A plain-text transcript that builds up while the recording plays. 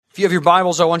If you have your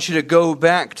Bibles, I want you to go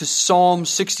back to Psalm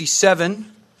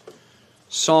 67.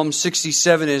 Psalm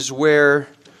 67 is where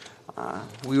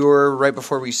we were right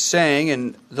before we sang,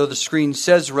 and though the screen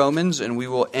says Romans, and we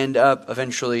will end up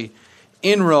eventually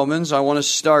in Romans, I want to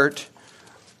start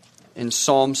in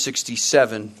Psalm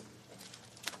 67.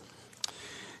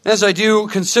 As I do,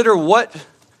 consider what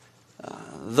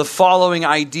the following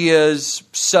ideas,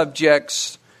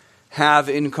 subjects have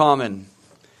in common.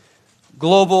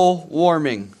 Global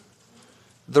warming,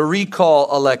 the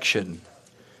recall election,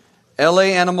 LA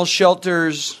Animal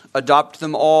Shelters Adopt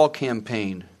Them All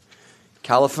campaign,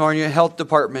 California Health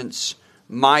Department's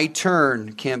My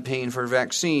Turn campaign for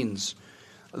vaccines,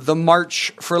 the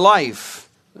March for Life,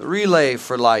 the Relay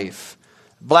for Life,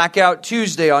 Blackout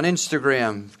Tuesday on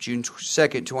Instagram, June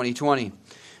 2nd, 2020,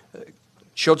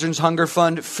 Children's Hunger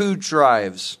Fund food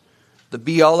drives, the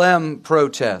BLM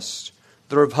protest,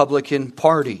 the Republican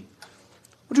Party.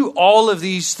 What do all of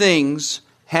these things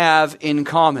have in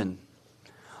common?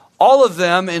 All of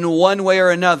them, in one way or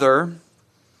another,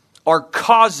 are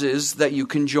causes that you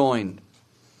can join,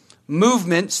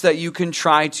 movements that you can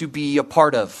try to be a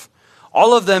part of.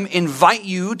 All of them invite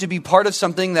you to be part of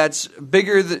something that's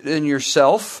bigger than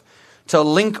yourself, to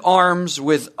link arms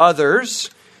with others,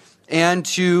 and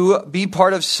to be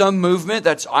part of some movement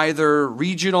that's either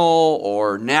regional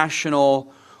or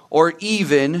national or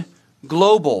even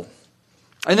global.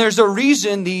 And there's a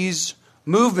reason these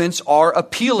movements are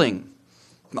appealing.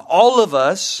 All of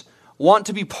us want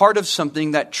to be part of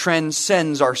something that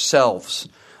transcends ourselves.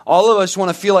 All of us want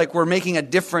to feel like we're making a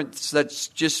difference that's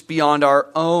just beyond our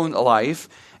own life.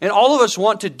 And all of us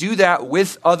want to do that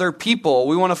with other people.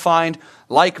 We want to find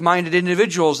like-minded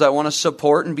individuals that want to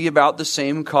support and be about the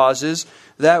same causes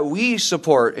that we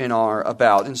support and are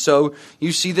about. And so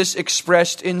you see this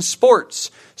expressed in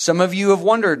sports. Some of you have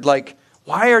wondered,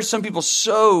 why are some people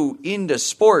so into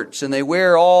sports and they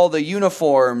wear all the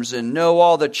uniforms and know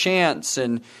all the chants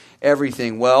and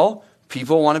everything? Well,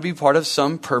 people want to be part of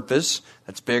some purpose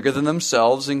that's bigger than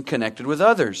themselves and connected with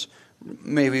others.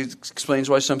 Maybe it explains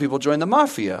why some people join the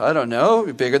mafia. I don't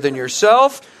know. Bigger than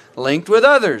yourself, linked with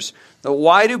others.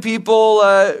 Why do people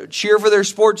cheer for their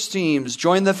sports teams,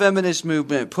 join the feminist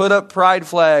movement, put up pride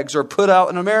flags, or put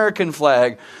out an American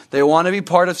flag? They want to be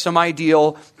part of some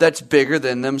ideal that's bigger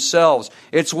than themselves.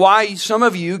 It's why some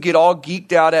of you get all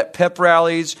geeked out at pep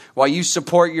rallies, why you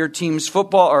support your team's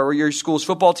football or your school's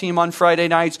football team on Friday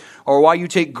nights, or why you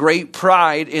take great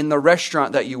pride in the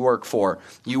restaurant that you work for.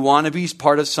 You want to be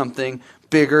part of something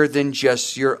bigger than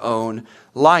just your own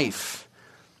life.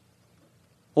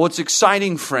 What's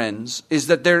exciting, friends, is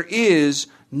that there is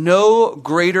no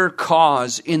greater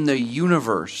cause in the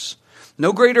universe,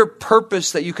 no greater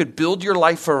purpose that you could build your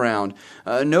life around,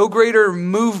 no greater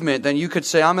movement than you could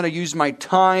say, I'm going to use my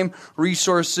time,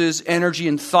 resources, energy,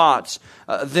 and thoughts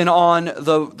than on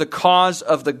the cause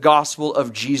of the gospel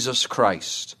of Jesus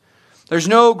Christ. There's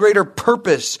no greater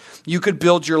purpose you could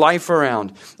build your life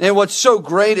around. And what's so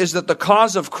great is that the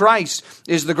cause of Christ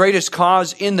is the greatest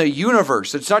cause in the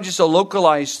universe. It's not just a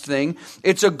localized thing.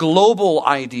 It's a global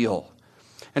ideal.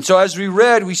 And so as we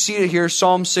read, we see it here,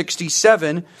 Psalm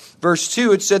 67, verse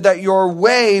 2, it said that your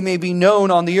way may be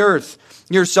known on the earth,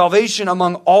 your salvation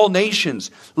among all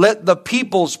nations. Let the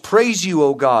peoples praise you,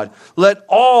 O God. Let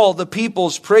all the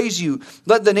peoples praise you.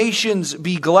 Let the nations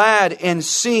be glad and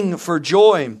sing for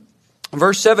joy.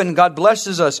 Verse 7, God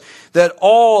blesses us that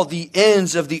all the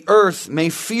ends of the earth may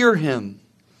fear him.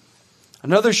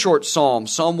 Another short psalm,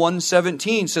 Psalm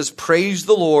 117 says, praise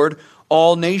the Lord,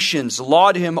 all nations,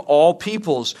 laud him, all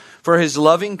peoples, for his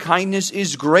loving kindness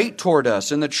is great toward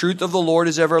us, and the truth of the Lord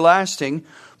is everlasting.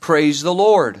 Praise the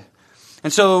Lord.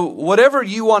 And so whatever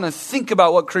you want to think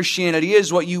about what Christianity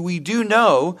is, we do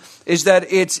know is that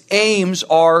its aims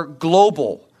are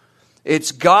global.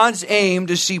 It's God's aim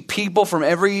to see people from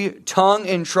every tongue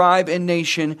and tribe and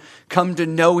nation come to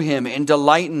know him and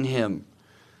delight in him.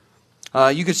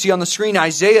 You can see on the screen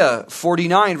Isaiah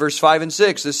 49, verse 5 and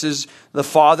 6. This is the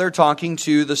Father talking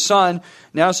to the Son.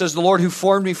 Now says, the Lord who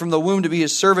formed me from the womb to be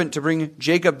his servant, to bring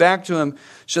Jacob back to him,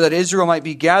 so that Israel might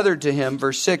be gathered to him.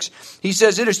 Verse 6, he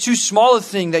says, it is too small a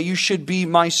thing that you should be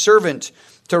my servant,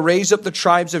 to raise up the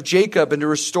tribes of Jacob and to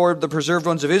restore the preserved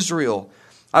ones of Israel.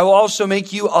 I will also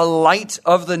make you a light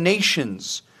of the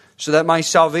nations, so that my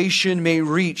salvation may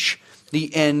reach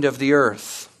the end of the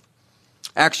earth.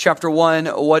 Acts chapter 1,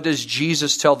 what does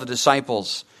Jesus tell the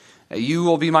disciples? You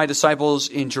will be my disciples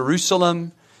in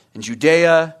Jerusalem, in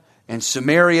Judea, and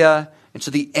Samaria, and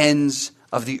to the ends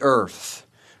of the earth.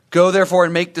 Go therefore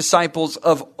and make disciples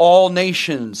of all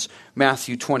nations,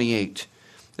 Matthew 28.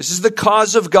 This is the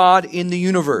cause of God in the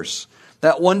universe.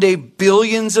 that one day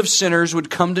billions of sinners would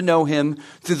come to know him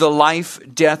through the life,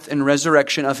 death, and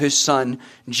resurrection of his Son,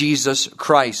 Jesus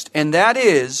Christ. And that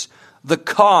is the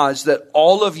cause that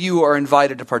all of you are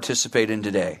invited to participate in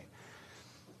today.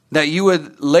 That you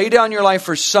would lay down your life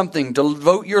for something,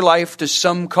 devote your life to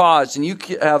some cause. And you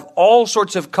have all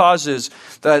sorts of causes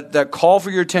that call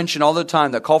for your attention all the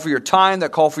time, that call for your time,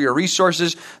 that call for your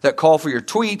resources, that call for your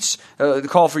tweets, that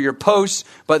call for your posts.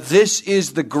 But this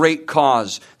is the great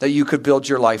cause that you could build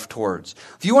your life towards.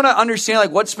 If you want to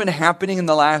understand what's been happening in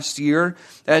the last year,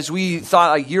 as we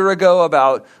thought a year ago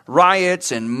about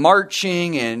riots and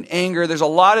marching and anger, there's a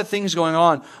lot of things going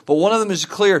on. But one of them is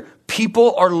clear.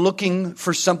 People are looking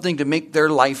for something to make their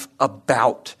life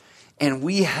about. And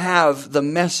we have the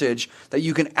message that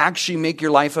you can actually make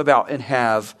your life about and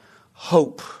have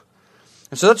hope.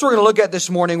 And so that's what we're going to look at this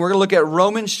morning. We're going to look at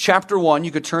Romans chapter 1.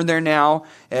 You could turn there now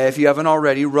if you haven't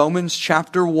already. Romans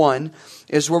chapter 1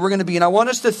 is where we're going to be. And I want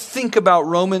us to think about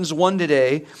Romans 1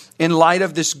 today in light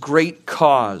of this great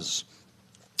cause.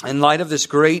 In light of this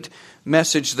great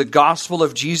message, the gospel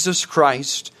of Jesus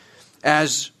Christ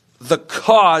as the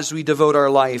cause we devote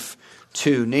our life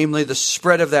to, namely the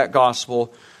spread of that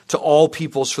gospel to all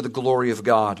peoples for the glory of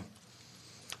God.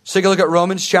 Let's take a look at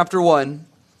Romans chapter 1,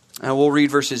 and we'll read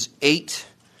verses 8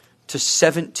 to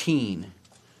 17.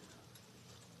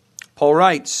 Paul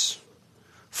writes,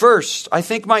 "First, I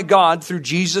thank my God through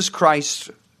Jesus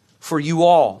Christ for you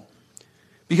all,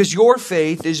 because your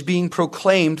faith is being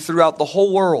proclaimed throughout the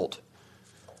whole world.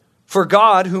 For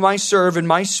God, whom I serve in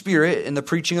my spirit in the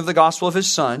preaching of the gospel of his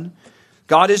Son,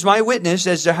 God is my witness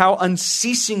as to how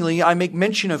unceasingly I make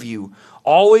mention of you,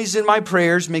 always in my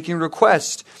prayers making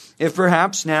request, if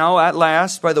perhaps now at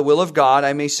last by the will of God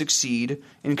I may succeed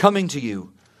in coming to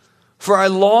you. For I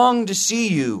long to see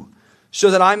you,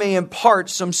 so that I may impart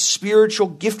some spiritual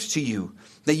gift to you,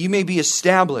 that you may be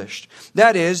established.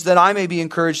 That is, that I may be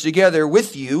encouraged together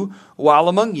with you while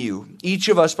among you, each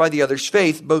of us by the other's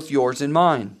faith, both yours and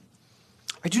mine.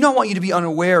 I do not want you to be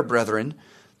unaware, brethren,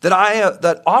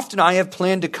 that often I have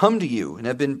planned to come to you, and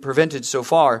have been prevented so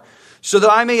far, so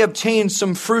that I may obtain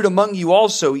some fruit among you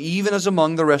also, even as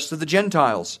among the rest of the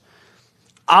Gentiles.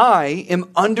 I am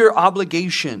under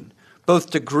obligation, both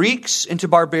to Greeks and to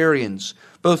barbarians,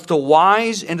 both to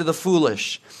wise and to the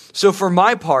foolish. So for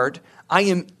my part, I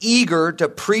am eager to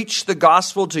preach the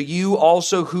gospel to you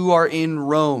also who are in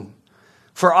Rome.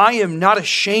 For I am not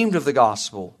ashamed of the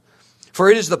gospel. For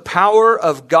it is the power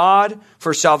of God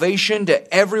for salvation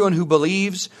to everyone who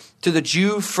believes, to the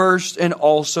Jew first and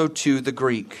also to the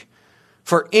Greek.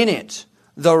 For in it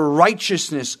the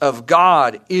righteousness of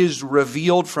God is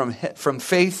revealed from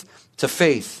faith to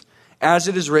faith, as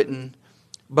it is written,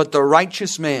 but the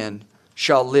righteous man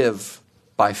shall live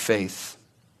by faith."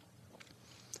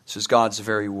 This is God's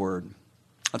very word.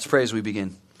 Let's pray as we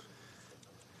begin.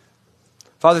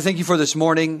 Father, thank you for this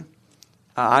morning.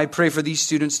 I pray for these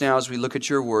students now as we look at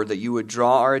your word, that you would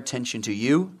draw our attention to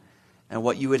you and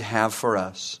what you would have for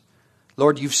us.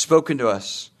 Lord, you've spoken to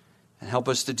us, and help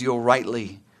us to deal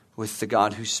rightly with the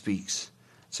God who speaks.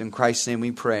 It's in Christ's name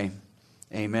we pray.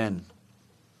 Amen.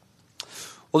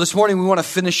 Well, this morning we want to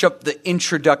finish up the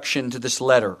introduction to this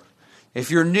letter. If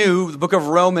you're new, the book of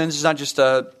Romans is not just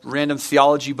a random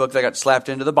theology book that got slapped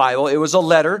into the Bible. It was a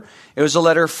letter. It was a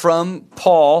letter from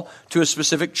Paul to a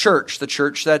specific church, the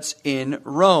church that's in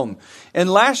Rome.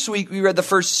 And last week we read the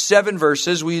first 7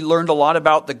 verses. We learned a lot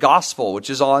about the gospel, which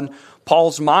is on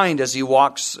Paul's mind as he's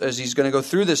going to go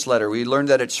through this letter. We learned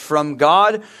that it's from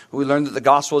God. We learned that the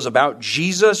gospel is about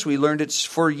Jesus. We learned it's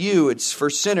for you. It's for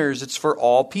sinners. It's for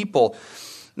all people.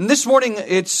 And this morning,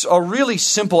 it's a really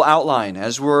simple outline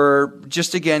as we're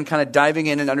just, again, kind of diving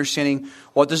in and understanding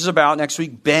what this is about. Next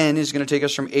week, Ben is going to take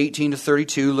us from 18 to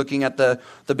 32, looking at the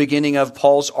beginning of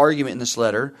Paul's argument in this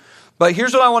letter. But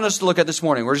here's what I want us to look at this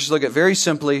morning. We're just look at very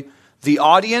simply the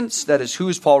audience, that is, who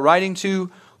is Paul writing to.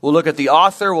 We'll look at the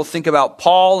author. We'll think about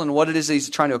Paul and what it is that he's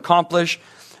trying to accomplish.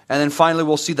 And then finally,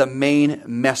 we'll see the main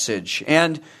message.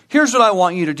 And here's what I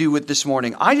want you to do with this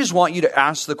morning. I just want you to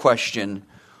ask the question,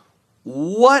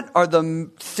 what are the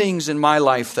things in my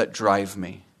life that drive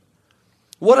me?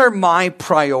 What are my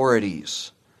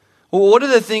priorities? What are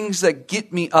the things that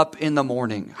get me up in the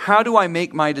morning? How do I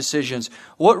make my decisions?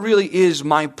 What really is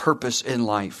my purpose in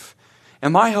life?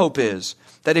 And my hope is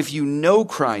that if you know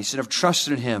Christ and have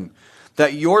trusted in him,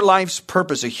 that your life's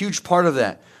purpose, a huge part of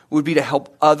that, would be to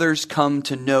help others come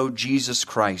to know Jesus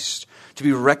Christ, to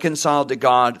be reconciled to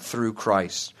God through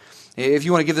Christ. If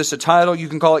you want to give this a title, you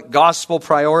can call it Gospel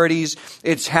Priorities.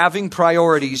 It's having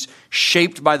priorities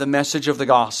shaped by the message of the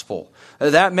gospel.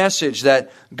 That message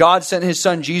that God sent his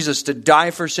son Jesus to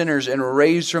die for sinners and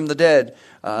raise from the dead,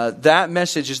 that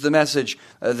message is the message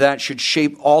that should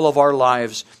shape all of our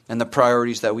lives and the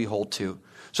priorities that we hold to.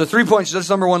 So 3 points. Let's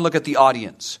number one, look at the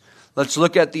audience. Let's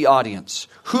look at the audience.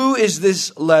 Who is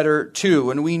this letter to?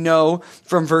 And we know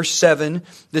from verse 7,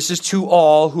 this is to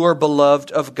all who are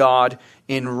beloved of God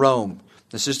in Rome.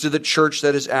 This is to the church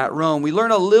that is at Rome. We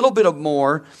learn a little bit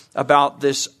more about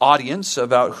this audience,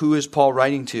 about who is Paul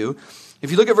writing to.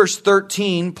 If you look at verse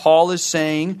 13, Paul is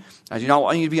saying, I do not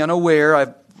want you to be unaware.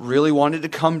 I've really wanted to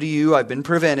come to you. I've been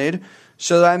prevented,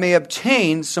 so that I may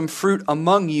obtain some fruit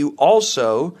among you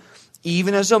also,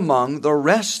 even as among the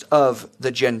rest of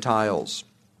the Gentiles.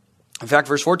 In fact,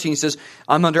 verse 14 says,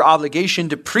 I'm under obligation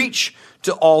to preach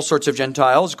to all sorts of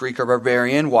Gentiles, Greek or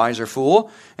barbarian, wise or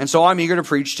fool. And so I'm eager to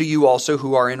preach to you also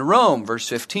who are in Rome, verse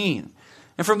 15.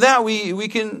 And from that, we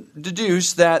can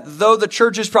deduce that though the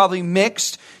church is probably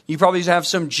mixed, you probably have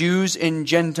some Jews and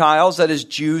Gentiles, that is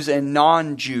Jews and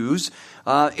non-Jews,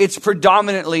 it's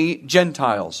predominantly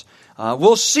Gentiles.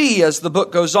 We'll see as the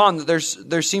book goes on that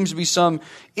there seems to be some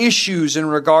issues in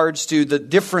regards to the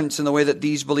difference in the way that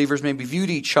these believers maybe viewed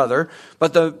each other.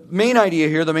 But the main idea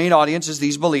here, the main audience, is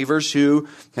these believers who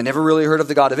had never really heard of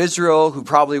the God of Israel, who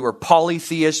probably were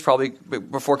polytheists, probably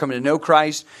before coming to know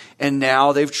Christ, and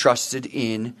now they've trusted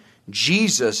in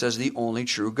Jesus as the only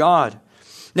true God.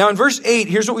 Now in verse 8,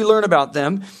 here's what we learn about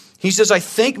them. He says, I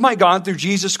thank my God through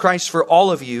Jesus Christ for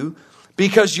all of you,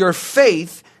 because your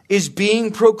faith is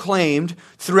being proclaimed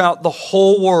throughout the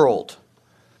whole world.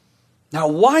 Now,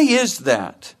 why is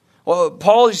that? Well,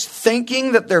 Paul is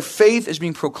thinking that their faith is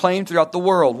being proclaimed throughout the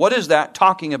world. What is that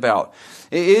talking about?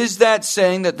 Is that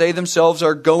saying that they themselves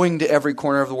are going to every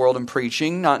corner of the world and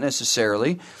preaching? Not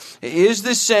necessarily. Is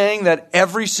this saying that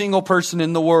every single person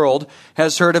in the world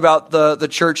has heard about the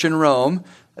church in Rome?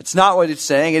 That's not what it's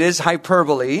saying. It is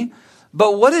hyperbole.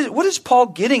 But what is Paul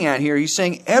getting at here? He's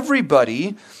saying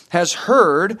everybody has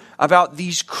heard about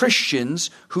these Christians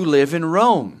who live in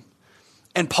Rome.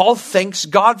 And Paul thanks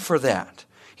God for that.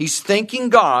 He's thanking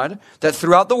God that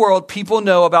throughout the world people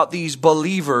know about these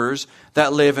believers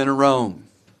that live in Rome.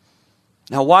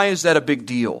 Now, why is that a big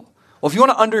deal? Well, if you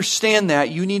want to understand that,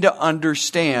 you need to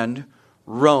understand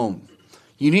Rome.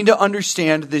 You need to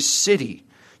understand this city.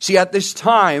 See, at this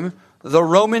time, the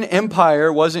Roman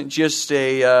Empire wasn't just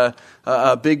a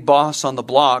big boss on the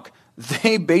block.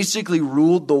 They basically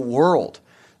ruled the world.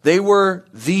 They were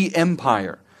the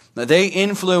empire. They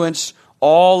influenced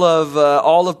all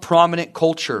of prominent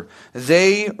culture.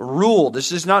 They ruled.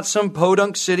 This is not some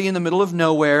podunk city in the middle of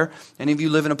nowhere. Any of you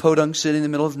live in a podunk city in the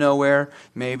middle of nowhere?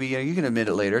 Maybe you can admit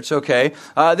it later. It's okay.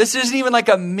 This isn't even like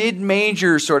a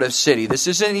mid-major sort of city. This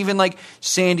isn't even like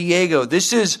San Diego.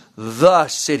 This is the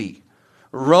city.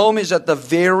 Rome is at the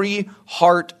very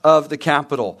heart of the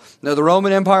capital. Now, the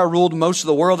Roman Empire ruled most of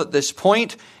the world at this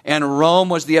point, and Rome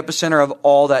was the epicenter of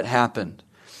all that happened.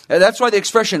 And that's why the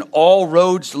expression, all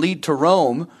roads lead to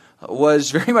Rome,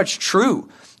 was very much true.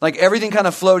 Like everything kind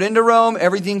of flowed into Rome,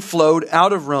 everything flowed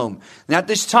out of Rome. And at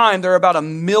this time, there are about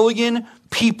 1 million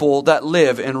people that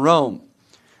live in Rome.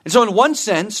 And so in one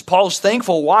sense, Paul's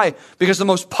thankful. Why? Because the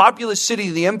most populous city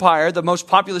of the empire, the most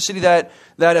populous city that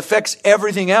affects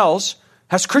everything else,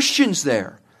 has Christians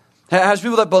there. Has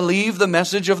people that believe the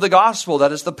message of the gospel.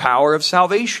 That is the power of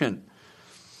salvation.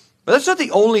 But that's not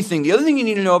the only thing. The other thing you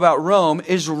need to know about Rome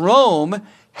is Rome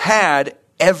had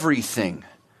everything.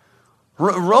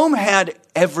 Rome had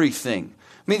everything.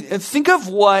 I mean, think of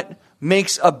what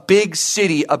makes a big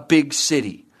city a big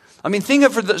city. I mean, think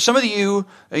of some of you,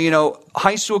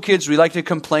 high school kids, we like to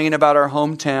complain about our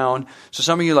hometown. So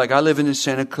some of you I live in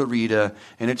Santa Clarita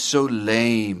and it's so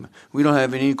lame. We don't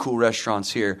have any cool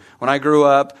restaurants here. When I grew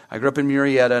up in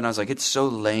Murrieta and I was like, it's so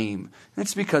lame. And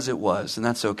it's because it was, and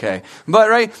that's okay. But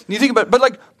right, you think about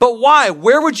but why?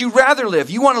 Where would you rather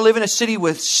live? You want to live in a city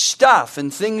with stuff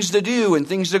and things to do and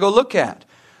things to go look at.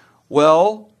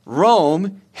 Well,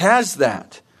 Rome has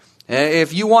that.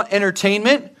 If you want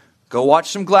entertainment, go watch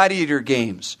some gladiator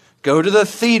games. Go to the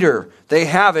theater. They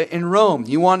have it in Rome.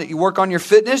 You work on your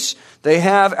fitness? They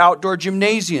have outdoor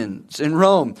gymnasiums in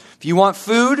Rome. If you want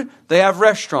food, they have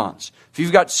restaurants. If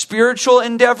you've got spiritual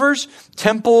endeavors,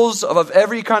 temples of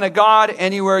every kind of God,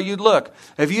 anywhere you'd look.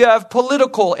 If you have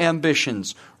political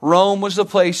ambitions, Rome was the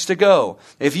place to go.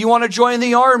 If you want to join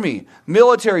the army,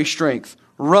 military strength,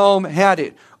 Rome had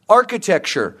it.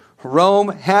 Architecture, Rome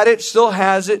had it, still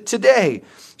has it today.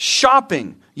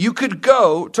 Shopping, you could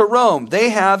go to Rome.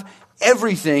 They have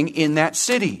everything in that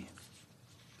city.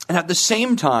 And at the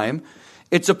same time,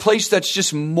 It's a place that's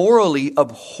just morally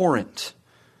abhorrent.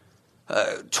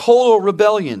 Total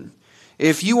rebellion.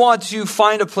 If you want to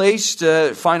find a place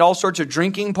to find all sorts of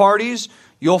drinking parties,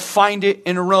 you'll find it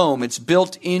in Rome. It's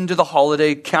built into the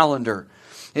holiday calendar.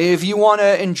 If you want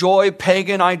to enjoy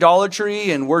pagan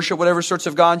idolatry and worship whatever sorts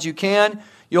of gods you can,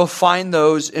 you'll find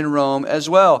those in Rome as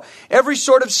well. Every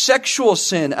sort of sexual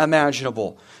sin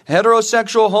imaginable,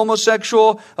 heterosexual,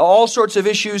 homosexual, all sorts of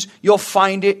issues, you'll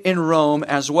find it in Rome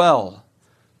as well.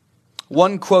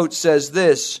 One quote says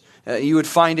this, you would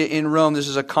find it in Rome. This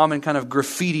is a common kind of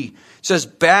graffiti. It says,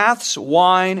 "Baths,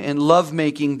 wine, and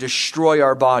lovemaking destroy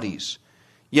our bodies.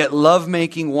 Yet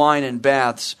lovemaking, wine, and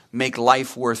baths make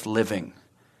life worth living."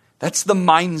 That's the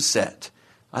mindset.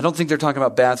 I don't think they're talking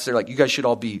about baths. They're like, you guys should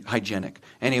all be hygienic.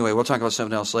 Anyway, we'll talk about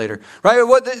something else later. Right?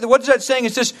 What is that saying?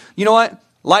 It's just, you know what?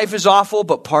 Life is awful,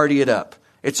 but party it up.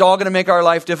 It's all going to make our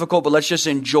life difficult, but let's just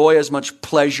enjoy as much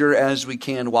pleasure as we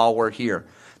can while we're here.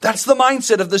 That's the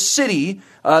mindset of the city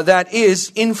that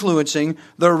is influencing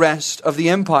the rest of the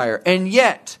empire. And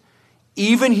yet,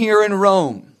 even here in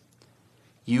Rome,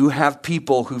 you have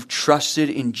people who've trusted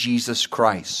in Jesus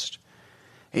Christ.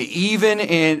 Even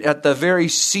at the very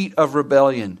seat of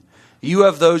rebellion, you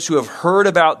have those who have heard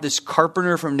about this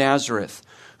carpenter from Nazareth,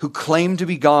 who claimed to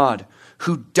be God,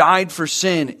 who died for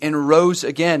sin and rose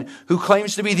again, who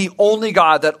claims to be the only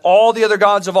God, that all the other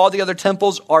gods of all the other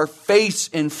temples are fake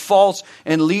and false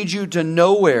and lead you to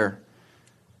nowhere.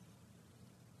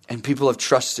 And people have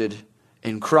trusted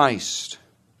in Christ.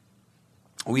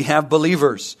 We have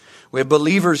believers. We have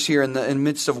believers here in the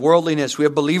midst of worldliness. We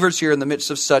have believers here in the midst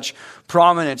of such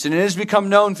prominence. And it has become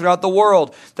known throughout the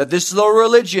world that this little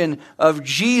religion of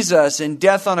Jesus and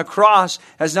death on a cross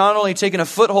has not only taken a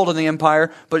foothold in the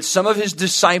empire, but some of his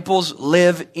disciples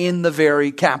live in the very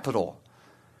capital.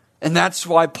 And that's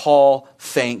why Paul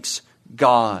thanks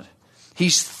God.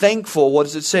 He's thankful, what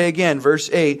does it say again? Verse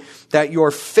 8, that your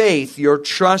faith, your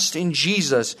trust in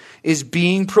Jesus is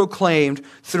being proclaimed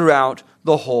throughout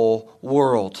the whole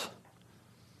world.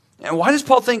 And why does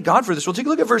Paul thank God for this? Well, take a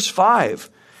look at verse 5.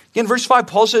 Again, verse 5,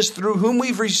 Paul says, through whom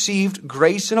we've received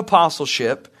grace and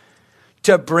apostleship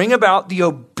to bring about the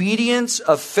obedience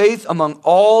of faith among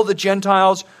all the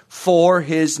Gentiles for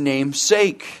his name's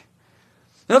sake.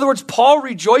 In other words, Paul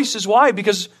rejoices. Why?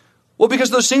 Because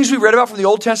those things we read about from the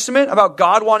Old Testament, about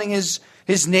God wanting his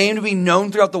name to be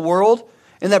known throughout the world,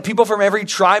 and that people from every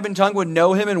tribe and tongue would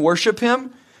know him and worship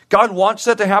him. God wants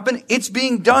that to happen. It's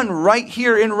being done right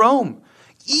here in Rome.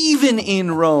 Even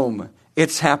in Rome,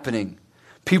 it's happening.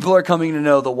 People are coming to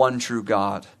know the one true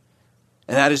God.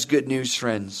 And that is good news,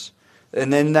 friends.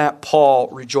 And then that Paul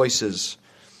rejoices.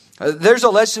 There's a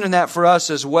lesson in that for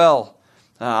us as well.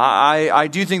 I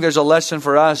do think there's a lesson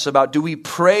for us about, do we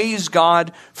praise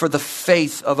God for the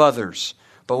faith of others?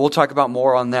 But we'll talk about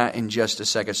more on that in just a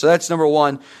second. So that's number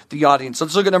one, the audience.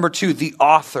 Let's look at number two, the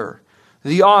author.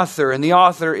 The author, and the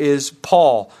author is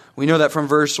Paul. We know that from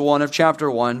verse 1 of chapter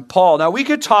 1. Paul. Now, we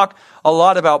could talk a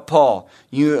lot about Paul.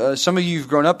 Some of you have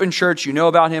grown up in church. You know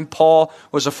about him. Paul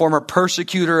was a former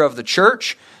persecutor of the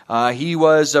church. He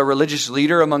was a religious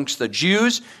leader amongst the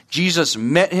Jews. Jesus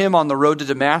met him on the road to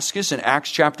Damascus in Acts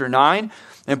chapter 9,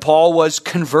 and Paul was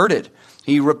converted.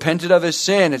 He repented of his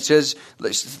sin. It says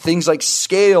things like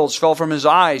scales fell from his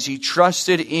eyes. He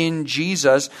trusted in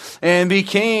Jesus and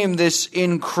became this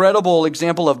incredible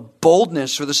example of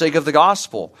boldness for the sake of the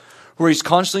gospel, where he's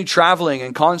constantly traveling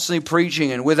and constantly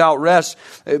preaching and without rest,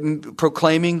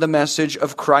 proclaiming the message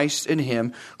of Christ in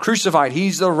him crucified.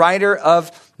 He's the writer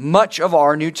of much of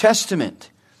our New Testament.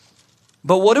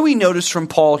 But what do we notice from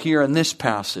Paul here in this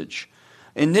passage?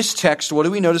 In this text, what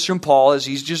do we notice from Paul as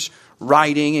he's just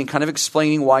writing and kind of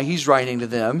explaining why he's writing to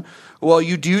them? Well,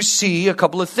 you do see a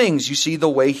couple of things. You see the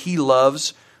way he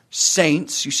loves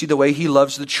saints. You see the way he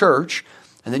loves the church.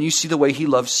 And then you see the way he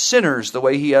loves sinners, the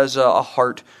way he has a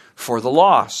heart for the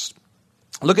lost.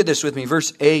 Look at this with me.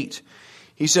 Verse 8.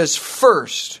 He says,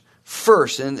 first,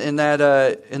 in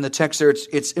the text there,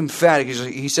 it's emphatic.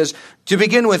 He says, to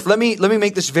begin with, let me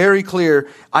make this very clear.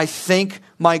 I thank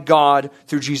my God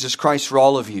through Jesus Christ for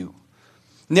all of you.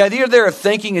 And the idea there of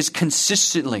thanking is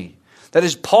consistently. That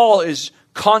is, Paul is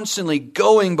constantly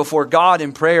going before God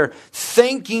in prayer,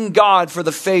 thanking God for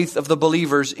the faith of the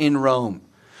believers in Rome.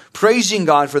 Praising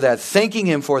God for that, thanking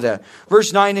him for that.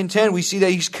 Verse 9 and 10, we see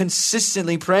that he's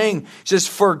consistently praying. He says,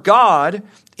 for God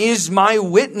is my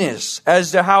witness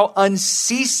as to how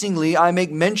unceasingly I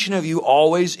make mention of you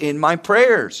always in my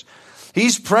prayers.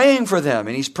 He's praying for them,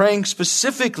 and he's praying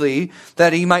specifically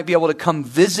that he might be able to come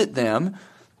visit them.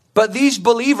 But these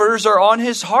believers are on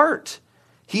his heart.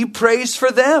 He prays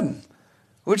for them,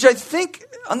 which I think,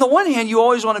 on the one hand, you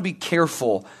always want to be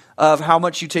careful of how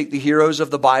much you take the heroes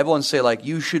of the Bible and say, like,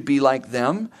 you should be like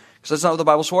them, because that's not what the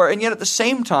Bible's for. And yet at the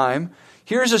same time,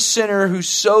 here's a sinner who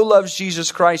so loves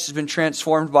Jesus Christ, has been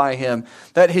transformed by him,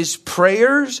 that his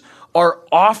prayers are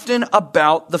often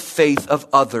about the faith of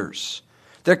others.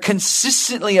 They're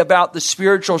consistently about the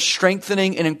spiritual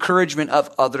strengthening and encouragement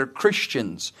of other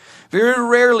Christians. Very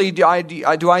rarely do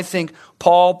I think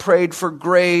Paul prayed for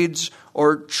grades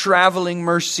or traveling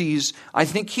mercies. I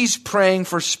think he's praying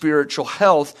for spiritual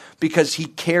health because he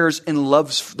cares and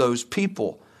loves those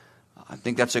people. I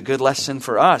think that's a good lesson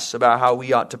for us about how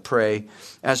we ought to pray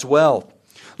as well.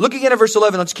 Looking at verse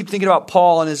 11, let's keep thinking about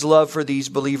Paul and his love for these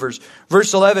believers.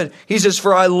 Verse 11, he says,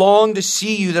 "For I long to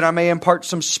see you that I may impart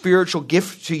some spiritual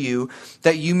gift to you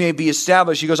that you may be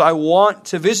established." He goes, I want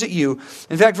to visit you.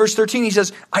 In fact, verse 13, he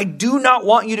says, "I do not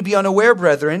want you to be unaware,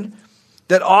 brethren,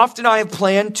 that often I have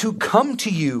planned to come to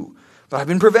you, but I've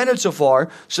been prevented so far,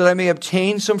 so that I may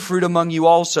obtain some fruit among you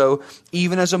also,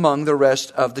 even as among the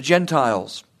rest of the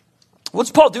Gentiles." What's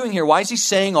Paul doing here? Why is he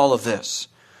saying all of this?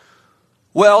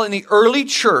 Well, in the early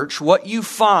church, what you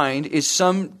find is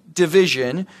some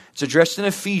division. It's addressed in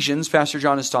Ephesians, Pastor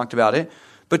John has talked about it,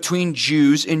 between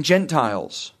Jews and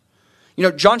Gentiles. You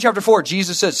know, John chapter 4,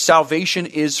 Jesus says salvation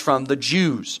is from the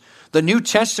Jews. The New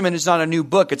Testament is not a new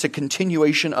book. It's a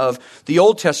continuation of the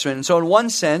Old Testament. And so in one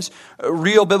sense,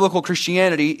 real biblical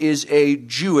Christianity is a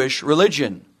Jewish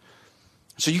religion.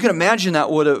 So you can imagine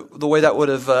the way that would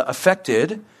have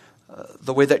affected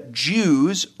the way that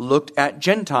Jews looked at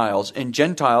Gentiles, and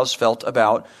Gentiles felt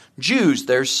about Jews.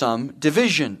 There's some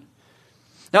division.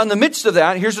 Now, in the midst of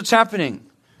that, here's what's happening.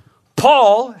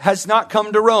 Paul has not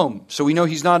come to Rome. So we know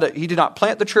he did not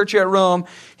plant the church at Rome.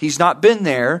 He's not been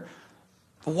there.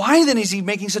 Why then is he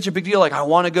making such a big deal? Like, I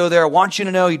want to go there. I want you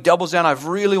to know. He doubles down. I've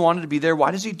really wanted to be there.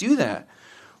 Why does he do that?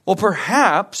 Well,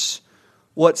 perhaps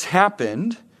what's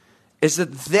happened is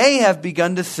that they have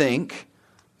begun to think,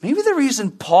 maybe the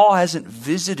reason Paul hasn't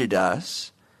visited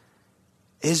us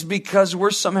is because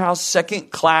we're somehow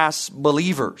second-class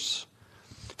believers.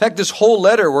 In fact, this whole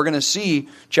letter, we're going to see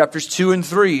chapters 2 and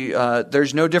 3,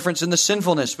 there's no difference in the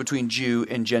sinfulness between Jew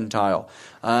and Gentile.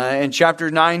 In chapter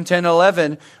 9, 10,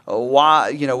 11,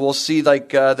 we'll see that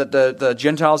the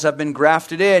Gentiles have been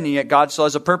grafted in, and yet God still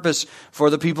has a purpose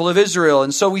for the people of Israel.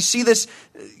 And so we see this,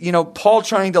 Paul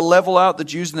trying to level out the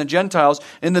Jews and the Gentiles.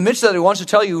 In the midst of that, he wants to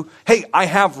tell you, hey, I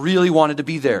have really wanted to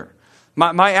be there.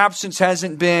 My absence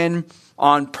hasn't been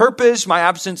on purpose. My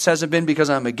absence hasn't been because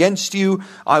I'm against you.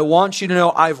 I want you to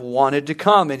know I've wanted to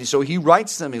come. And so he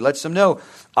writes them, he lets them know,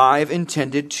 I've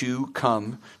intended to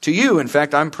come to you. In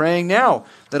fact, I'm praying now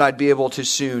that I'd be able to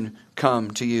soon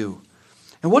come to you.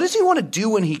 And what does he want to do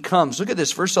when he comes? Look at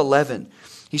this, verse 11.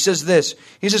 He says this,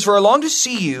 he says, "For I long to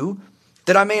see you,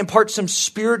 that I may impart some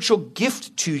spiritual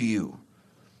gift to you,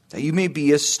 that you may be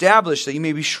established, that you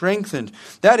may be strengthened."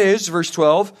 That is, verse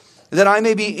 12, "that I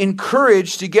may be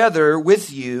encouraged together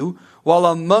with you while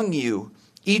among you,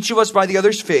 each of us by the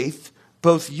other's faith,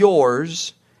 both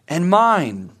yours and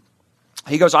mine."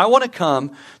 He goes, I want to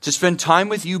come to spend time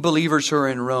with you believers who are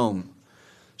in Rome,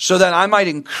 so that I might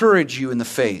encourage you in the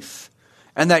faith,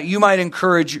 and that you might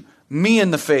encourage me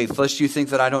in the faith, lest you think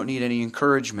that I don't need any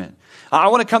encouragement. I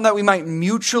want to come that we might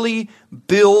mutually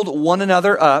build one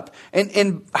another up.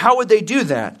 And how would they do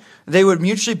that? They would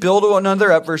mutually build one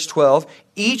another up, verse 12,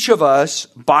 each of us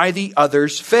by the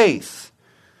other's faith.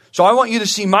 So I want you to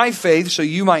see my faith so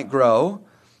you might grow.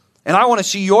 And I want to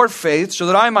see your faith so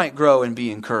that I might grow and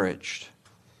be encouraged.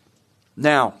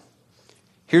 Now,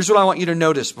 here's what I want you to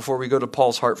notice before we go to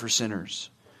Paul's heart for sinners.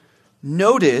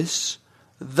 Notice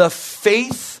the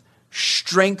faith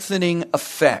strengthening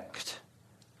effect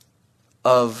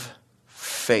of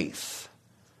faith.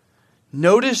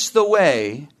 Notice the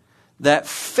way that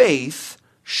faith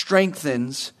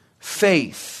strengthens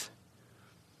faith.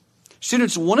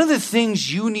 Students, one of the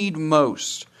things you need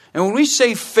most, and when we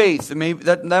say faith,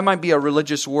 that might be a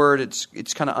religious word,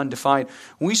 it's kind of undefined.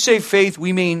 When we say faith,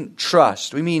 we mean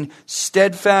trust. We mean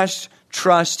steadfast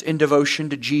trust and devotion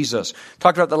to Jesus.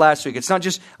 Talked about that last week. It's not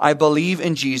just I believe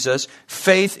in Jesus.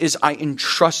 Faith is I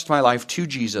entrust my life to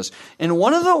Jesus. And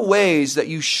one of the ways that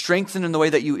you strengthen in the way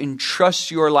that you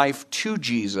entrust your life to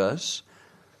Jesus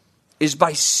is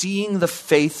by seeing the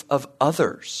faith of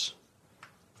others.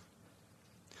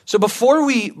 So before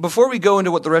we go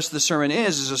into what the rest of the sermon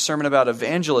is a sermon about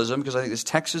evangelism, because I think this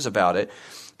text is about it.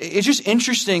 It's just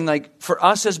interesting, like for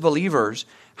us as believers,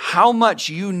 how much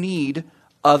you need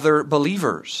other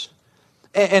believers.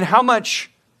 And how much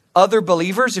other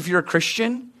believers, if you're a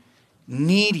Christian,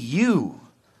 need you.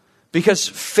 Because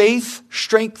faith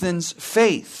strengthens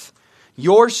faith.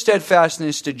 Your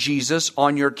steadfastness to Jesus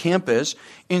on your campus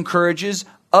encourages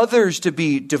others to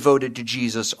be devoted to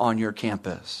Jesus on your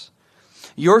campus.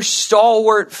 Your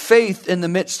stalwart faith in the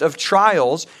midst of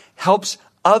trials helps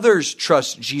others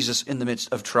trust Jesus in the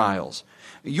midst of trials.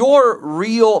 Your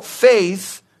real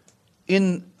faith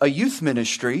in a youth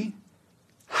ministry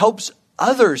helps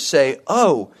others say,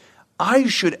 oh, I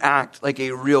should act like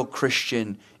a real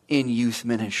Christian in youth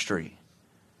ministry.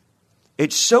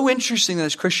 It's so interesting that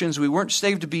as Christians, we weren't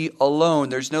saved to be alone.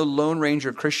 There's no Lone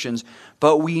Ranger Christians,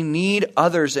 but we need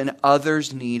others and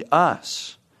others need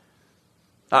us.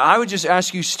 I would just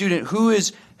ask you, student, who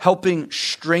is helping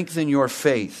strengthen your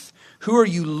faith? Who are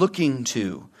you looking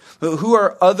to? Who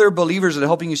are other believers that are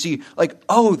helping you see, like,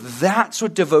 oh, that's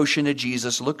what devotion to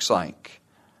Jesus looks like?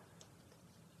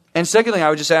 And secondly, I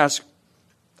would just ask,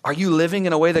 are you living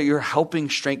in a way that you're helping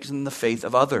strengthen the faith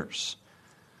of others?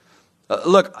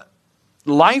 Look,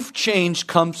 life change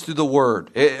comes through the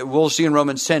word. We'll see in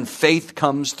Romans 10, faith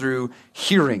comes through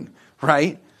hearing,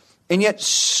 right? And yet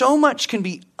so much can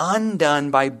be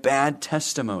undone by bad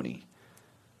testimony.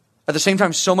 At the same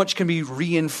time, so much can be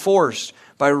reinforced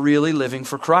by really living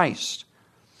for Christ.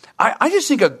 I just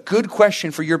think a good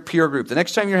question for your peer group, the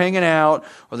next time you're hanging out,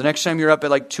 or the next time you're up at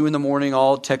like 2 a.m,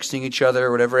 all texting each other,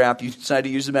 or whatever app you decide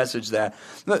to use to message that,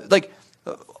 like,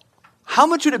 how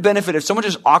much would it benefit if someone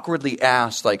just awkwardly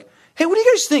asked, like, hey, what do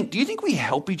you guys think? Do you think we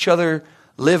help each other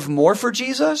live more for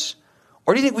Jesus?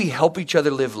 Or do you think we help each other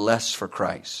live less for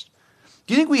Christ?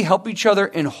 Do you think we help each other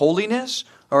in holiness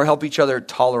or help each other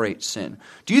tolerate sin?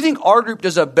 Do you think our group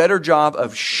does a better job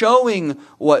of showing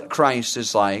what Christ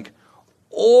is like,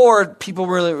 or people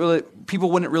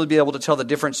wouldn't really be able to tell the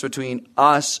difference between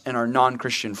us and our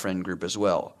non-Christian friend group as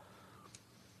well?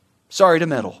 Sorry to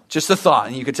meddle. Just a thought.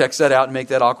 And you could text that out and make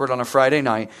that awkward on a Friday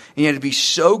night. And yet it'd be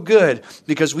so good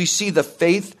because we see the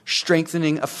faith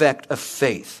strengthening effect of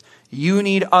faith. You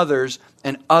need others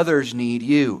and others need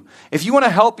you. If you want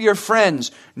to help your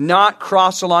friends not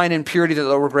cross a line in purity that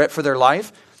they'll regret for their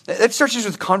life, that starts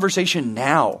with conversation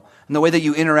now and the way that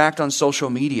you interact on social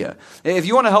media. If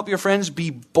you want to help your friends be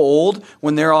bold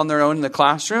when they're on their own in the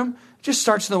classroom, it just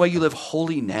starts in the way you live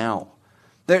holy now.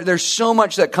 There's so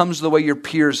much that comes to the way your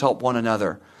peers help one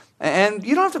another. And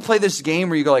you don't have to play this game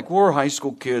where you go like, we're high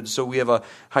school kids, so we have a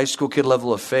high school kid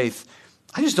level of faith.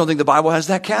 I just don't think the Bible has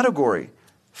that category.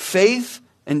 Faith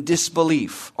and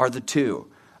disbelief are the two.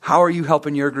 How are you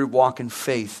helping your group walk in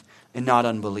faith and not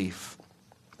unbelief?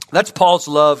 That's Paul's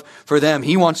love for them.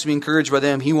 He wants to be encouraged by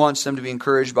them. He wants them to be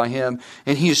encouraged by him.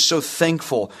 And he is so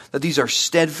thankful that these are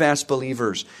steadfast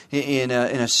believers in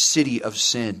a city of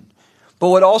sin. But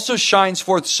what also shines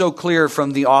forth so clear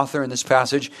from the author in this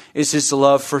passage is his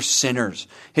love for sinners,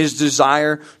 his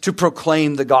desire to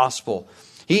proclaim the gospel.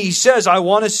 He says, I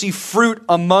want to see fruit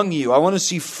among you. I want to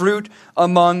see fruit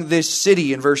among this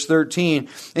city in verse 13.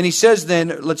 And he says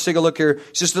then, let's take a look here.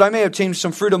 He says that I may obtain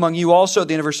some fruit among you also at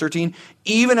the end of verse 13,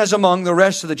 even as among the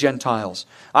rest of the Gentiles.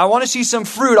 I want to see some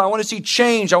fruit. I want to see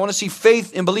change. I want to see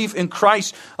faith and belief in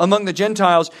Christ among the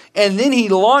Gentiles. And then he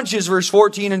launches verse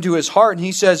 14 into his heart. And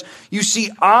he says, you see,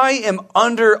 I am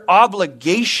under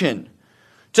obligation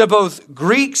to both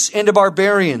Greeks and to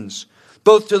barbarians,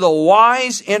 both to the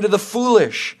wise and to the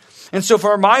foolish. And so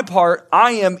for my part,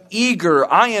 I am eager,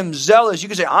 I am zealous. You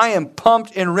could say, I am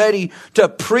pumped and ready to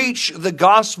preach the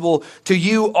gospel to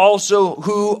you also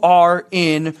who are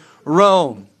in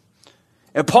Rome.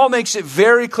 And Paul makes it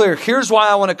very clear. Here's why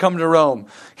I want to come to Rome.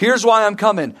 Here's why I'm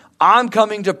coming. I'm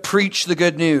coming to preach the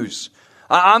good news.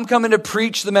 I'm coming to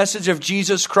preach the message of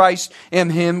Jesus Christ and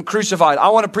Him crucified. I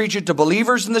want to preach it to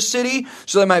believers in the city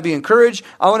so they might be encouraged.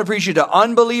 I want to preach it to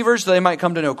unbelievers so they might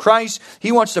come to know Christ.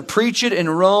 He wants to preach it in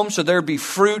Rome so there be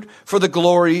fruit for the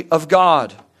glory of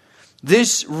God.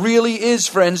 This really is,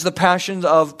 friends, the passion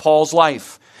of Paul's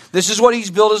life. This is what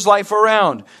he's built his life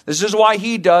around. This is why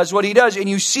he does what he does. And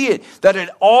you see it, that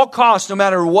at all costs, no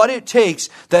matter what it takes,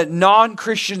 that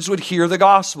non-Christians would hear the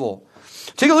gospel.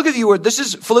 Take a look at the word. This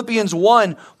is Philippians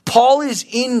 1. Paul is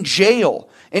in jail.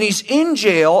 And he's in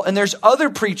jail, and there's other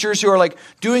preachers who are like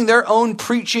doing their own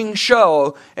preaching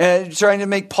show and trying to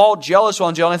make Paul jealous while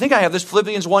in jail. And I think I have this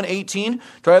Philippians 1:18.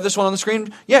 Do I have this one on the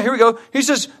screen? Yeah, here we go. He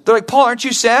says, they're like, Paul, aren't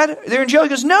you sad? They're in jail. He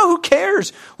goes, no, who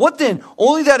cares? What then?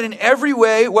 Only that in every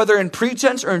way, whether in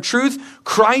pretense or in truth,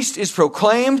 Christ is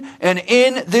proclaimed, and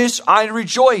in this I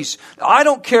rejoice. I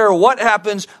don't care what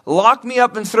happens. Lock me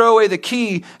up and throw away the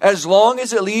key as long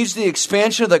as it leads to the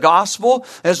expansion of the gospel,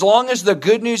 as long as the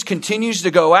good news continues to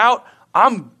go out,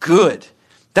 I'm good.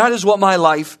 That is what my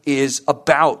life is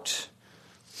about.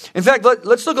 In fact,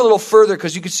 let's look a little further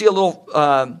because you can see a little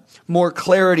more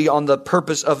clarity on the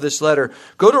purpose of this letter.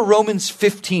 Go to Romans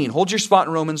 15. Hold your spot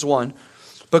in Romans 1.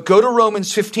 But go to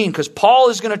Romans 15, because Paul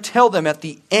is going to tell them at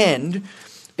the end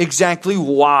exactly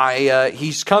why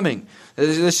he's coming.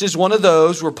 This is one of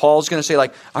those where Paul's going to say,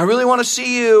 like, I really want to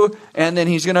see you. And then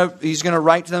he's going to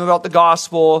write to them about the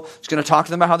gospel. He's going to talk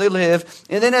to them about how they live.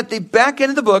 And then at the back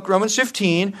end of the book, Romans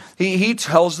 15, he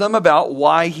tells them about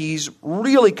why he's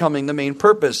really coming, the main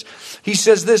purpose. He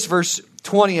says this, verse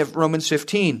 20 of Romans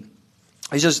 15.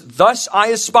 He says, thus I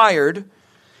aspired.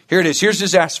 Here it is. Here's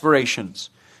his aspirations.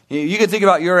 You can think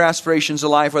about your aspirations in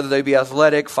life, whether they be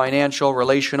athletic, financial,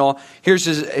 relational. Here's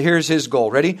his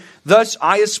goal. Ready? Thus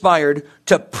I aspired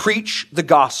to preach the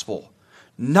gospel,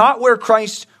 not where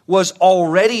Christ was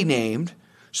already named,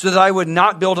 so that I would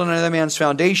not build on another man's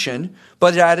foundation,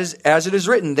 but as it is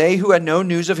written, they who had no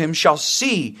news of him shall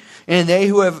see, and they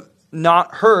who have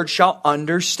not heard shall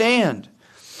understand.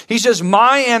 He says,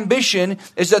 my ambition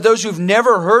is that those who've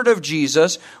never heard of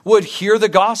Jesus would hear the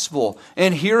gospel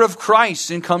and hear of Christ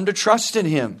and come to trust in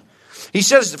him. He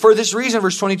says, for this reason,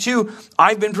 verse 22,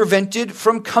 I've been prevented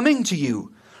from coming to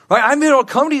you. Right? I haven't been able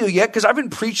to come to you yet because I've been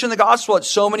preaching the gospel at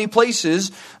so many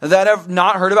places that have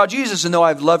not heard about Jesus. And though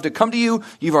I've loved to come to you,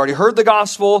 you've already heard the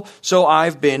gospel, so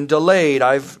I've been delayed.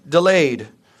 I've delayed.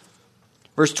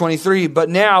 Verse 23, but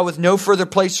now with no further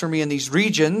place for me in these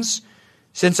regions,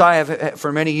 since I have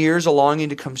for many years a longing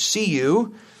to come see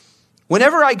you,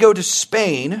 whenever I go to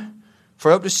Spain,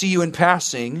 for I hope to see you in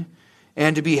passing,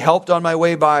 and to be helped on my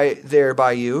way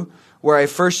by you, where I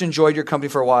first enjoyed your company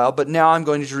for a while, but now I'm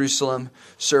going to Jerusalem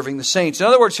serving the saints. In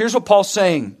other words, here's what Paul's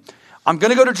saying. I'm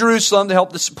going to go to Jerusalem to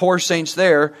help the poor saints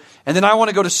there, and then I want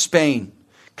to go to Spain.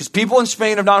 Because people in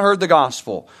Spain have not heard the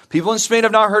gospel. People in Spain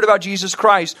have not heard about Jesus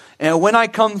Christ. And when I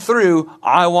come through,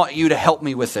 I want you to help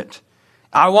me with it.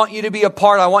 I want you to be a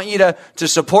part. I want you to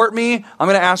support me. I'm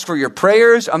going to ask for your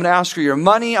prayers. I'm going to ask for your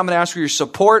money. I'm going to ask for your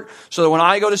support so that when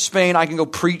I go to Spain, I can go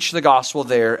preach the gospel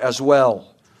there as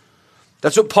well.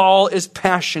 That's what Paul is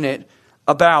passionate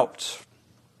about.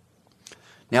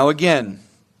 Now again,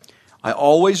 I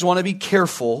always want to be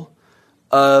careful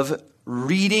of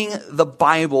reading the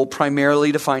Bible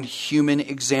primarily to find human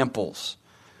examples.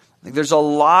 I think there's a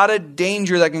lot of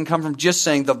danger that can come from just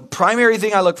saying the primary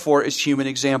thing I look for is human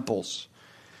examples.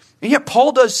 And yet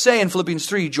Paul does say in Philippians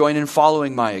 3, join in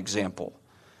following my example.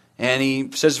 And he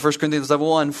says in 1 Corinthians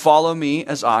 11:1, follow me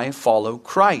as I follow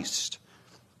Christ.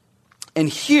 And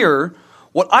here,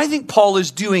 what I think Paul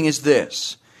is doing is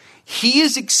this. He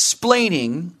is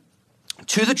explaining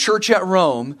to the church at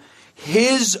Rome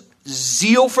his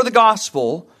zeal for the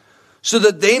gospel so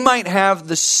that they might have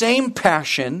the same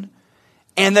passion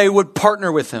and they would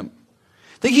partner with him.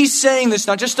 I think he's saying this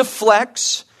not just to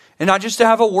flex, and not just to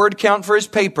have a word count for his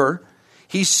paper.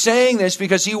 He's saying this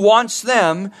because he wants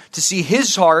them to see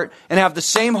his heart and have the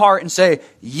same heart and say,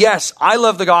 yes, I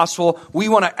love the gospel. We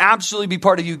want to absolutely be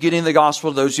part of you getting the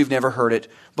gospel to those who've never heard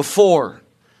it before.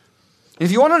 And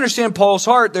if you want to understand Paul's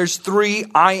heart, there's 3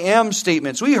 I am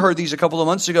statements. We heard these a couple of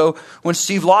months ago when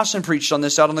Steve Lawson preached on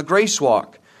this out on the Grace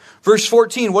Walk. Verse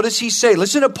 14, what does he say?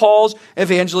 Listen to Paul's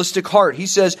evangelistic heart. He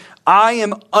says, I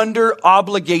am under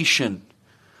obligation,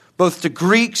 both to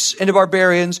Greeks and to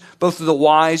barbarians, both to the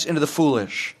wise and to the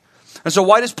foolish. And so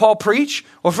why does Paul preach?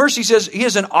 Well, first he says he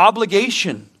has an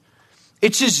obligation.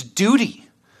 It's his duty.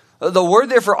 The word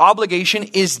there for obligation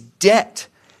is debt.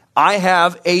 I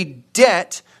have a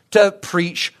debt to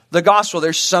preach the gospel.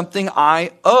 There's something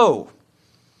I owe.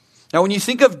 Now, when you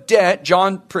think of debt,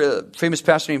 famous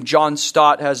pastor named John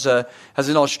Stott has an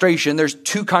illustration. There's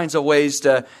 2 kinds of ways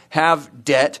to have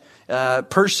debt.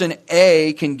 Person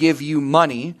A can give you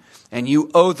money, and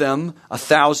you owe them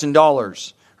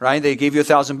 $1,000, right? They gave you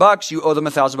 $1,000, you owe them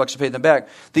 $1,000 to pay them back.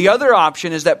 The other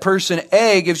option is that person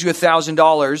A gives you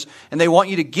 $1,000, and they want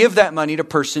you to give that money to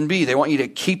person B. They want you to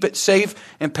keep it safe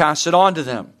and pass it on to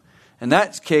them. In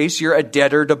that case, you're a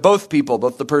debtor to both people,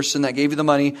 both the person that gave you the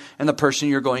money and the person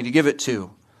you're going to give it to.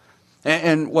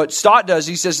 And what Stott does,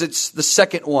 he says it's the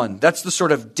second one. That's the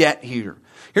sort of debt here.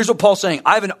 Here's what Paul's saying.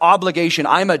 I have an obligation.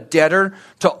 I'm a debtor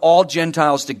to all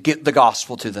Gentiles to get the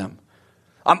gospel to them.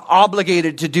 I'm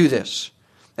obligated to do this.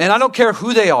 And I don't care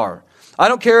who they are. I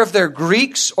don't care if they're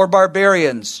Greeks or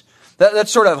barbarians.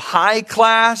 That's sort of high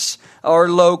class or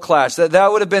low class.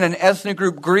 That would have been an ethnic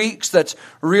group, Greeks, that's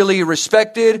really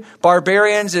respected.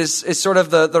 Barbarians is sort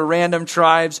of the random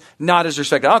tribes, not as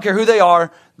respected. I don't care who they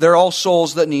are. They're all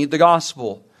souls that need the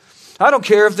gospel. I don't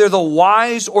care if they're the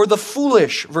wise or the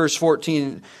foolish, verse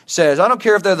 14 says. I don't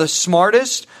care if they're the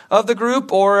smartest of the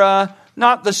group or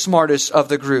not the smartest of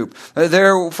the group.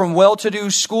 They're from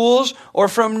well-to-do schools or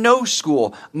from no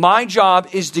school. My job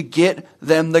is to get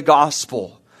them the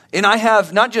gospel. And I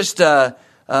have not just a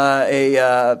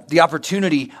the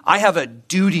opportunity. I have a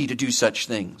duty to do such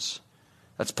things.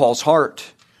 That's Paul's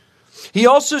heart. He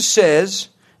also says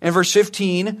in verse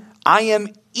 15, I am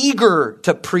eager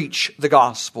to preach the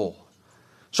gospel.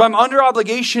 So I'm under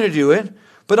obligation to do it,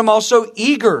 but I'm also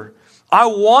eager. I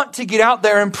want to get out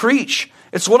there and preach.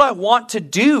 It's what I want to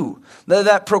do.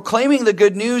 That proclaiming the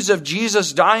good news of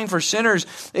Jesus dying for sinners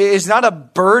is not a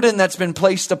burden that's been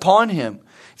placed upon him.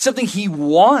 It's something he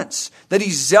wants, that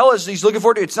he's zealous, that he's looking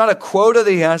forward to. It's not a quota that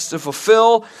he has to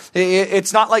fulfill.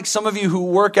 It's not like some of you who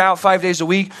work out 5 days a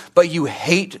week, but you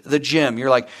hate the gym. You're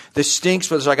like, this stinks,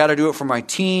 but I got to do it for my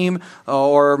team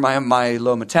or my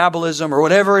low metabolism or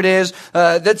whatever it is.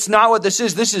 That's not what this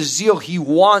is. This is zeal. He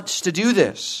wants to do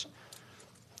this.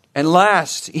 And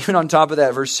last, even on top of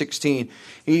that, verse 16,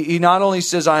 he not only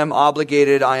says, I am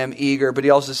obligated, I am eager, but he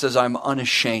also says, I am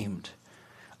unashamed.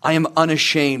 I am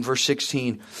unashamed, verse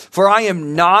 16. For I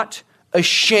am not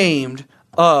ashamed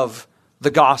of the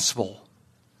gospel.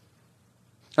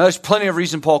 Now, there's plenty of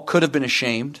reason Paul could have been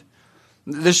ashamed.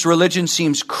 This religion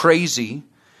seems crazy.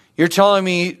 You're telling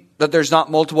me that there's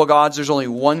not multiple gods, there's only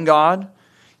one God?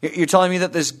 You're telling me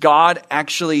that this God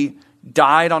actually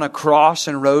died on a cross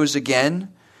and rose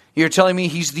again? You're telling me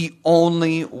he's the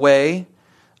only way?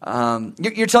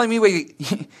 You're telling me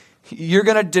you're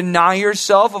going to deny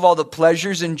yourself of all the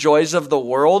pleasures and joys of the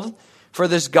world for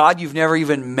this God you've never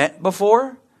even met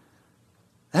before?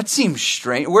 That seems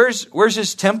strange. Where's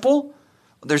his temple?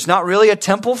 There's not really a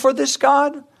temple for this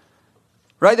God,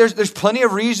 right? There's plenty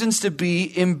of reasons to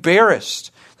be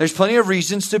embarrassed. There's plenty of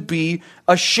reasons to be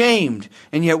ashamed.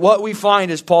 And yet what we find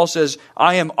is Paul says,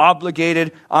 I am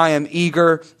obligated, I am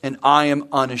eager, and I am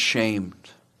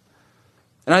unashamed.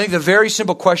 And I think the very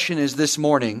simple question is this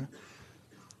morning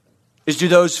is, do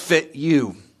those fit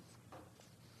you?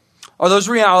 Are those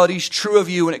realities true of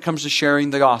you when it comes to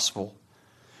sharing the gospel?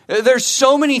 There's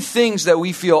so many things that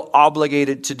we feel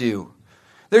obligated to do.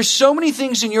 There's so many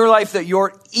things in your life that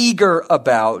you're eager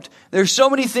about. There's so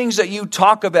many things that you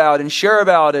talk about and share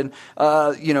about and,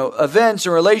 events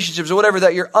or relationships or whatever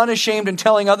that you're unashamed in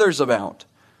telling others about.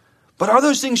 But are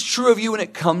those things true of you when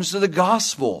it comes to the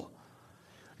gospel?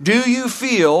 Do you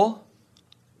feel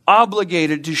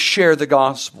obligated to share the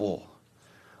gospel?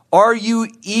 Are you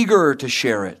eager to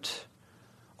share it?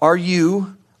 Are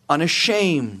you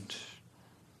unashamed?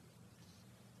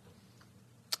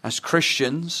 As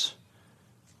Christians,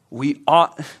 we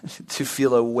ought to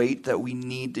feel a weight that we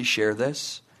need to share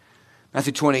this.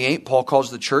 Matthew 28, Paul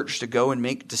calls the church to go and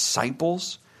make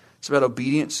disciples. It's about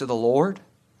obedience to the Lord.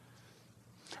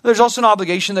 There's also an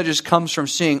obligation that just comes from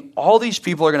seeing all these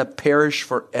people are going to perish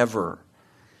forever.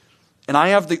 And I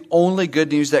have the only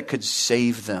good news that could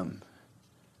save them.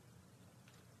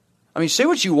 I mean, say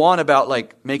what you want about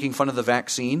making fun of the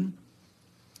vaccine.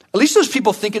 At least those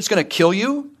people think it's going to kill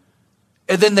you,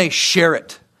 and then they share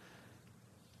it.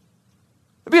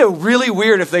 It'd be really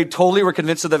weird if they totally were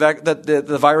convinced that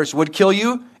the virus would kill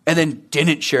you and then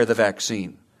didn't share the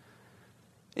vaccine.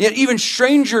 Yet even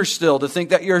stranger still to think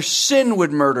that your sin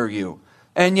would murder you,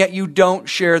 and yet you don't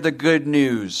share the good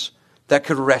news that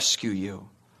could rescue you.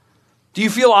 Do you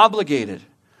feel obligated?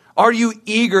 Are you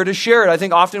eager to share it? I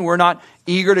think often we're not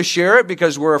eager to share it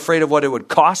because we're afraid of what it would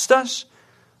cost us.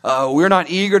 We're not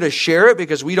eager to share it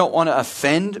because we don't want to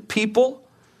offend people.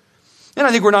 And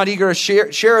I think we're not eager to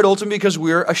share it ultimately because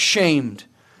we're ashamed.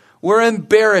 We're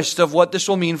embarrassed of what this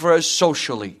will mean for us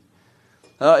socially.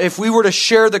 If we were to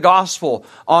share the gospel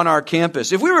on our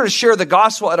campus, if we were to share the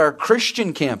gospel at our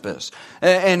Christian campus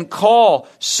and call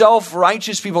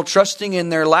self-righteous people trusting in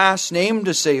their last name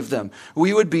to save them,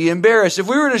 we would be embarrassed. If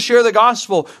we were to share the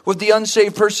gospel with the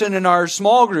unsaved person in our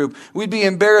small group, we'd be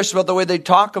embarrassed about the way they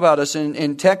talk about us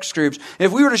in text groups.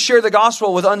 If we were to share the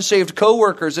gospel with unsaved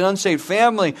coworkers and unsaved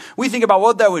family, we think about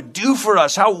what that would do for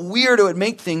us, how weird it would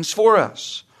make things for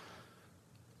us.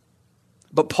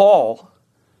 But Paul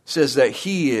says that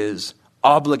he is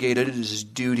obligated, it is his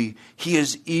duty. He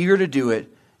is eager to do it,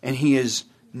 and he is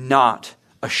not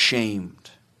ashamed.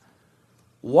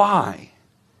 Why?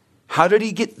 How did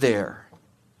he get there?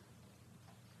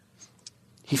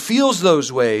 He feels those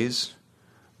ways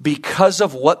because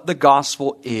of what the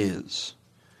gospel is.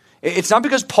 It's not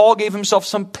because Paul gave himself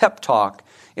some pep talk.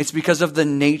 It's because of the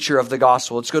nature of the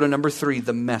gospel. Let's go to number 3,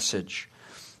 the message.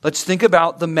 Let's think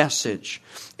about the message.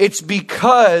 It's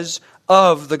because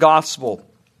of the gospel.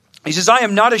 He says, I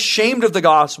am not ashamed of the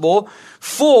gospel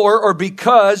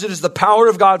because it is the power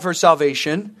of God for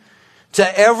salvation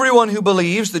to everyone who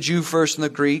believes, the Jew first and the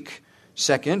Greek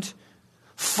second.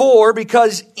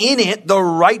 Because in it the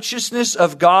righteousness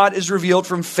of God is revealed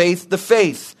from faith to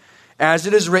faith. as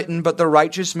it is written, but the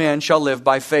righteous man shall live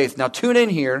by faith. Now tune in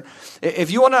here.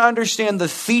 If you want to understand the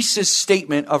thesis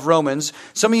statement of Romans,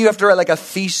 some of you have to write like a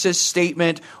thesis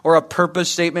statement or a purpose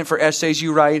statement for essays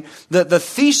you write. The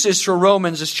thesis for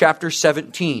Romans is chapter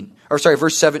 17.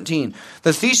 Verse 17.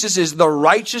 The thesis is the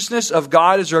righteousness of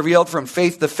God is revealed from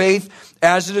faith to faith.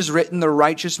 As it is written, the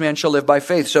righteous man shall live by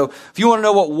faith. So if you want to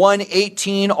know what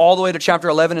 1:18 all the way to chapter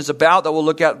 11 is about, that we'll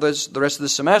look at the rest of the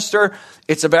semester,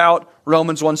 it's about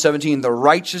Romans 1:17, the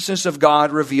righteousness of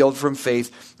God revealed from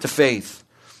faith to faith.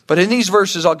 But in these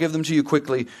verses, I'll give them to you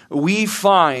quickly, we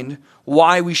find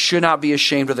why we should not be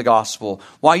ashamed of the gospel,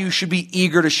 why you should be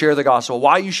eager to share the gospel,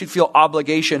 why you should feel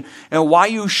obligation, and why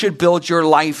you should build your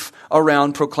life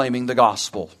around proclaiming the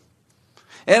gospel.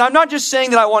 And I'm not just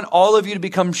saying that I want all of you to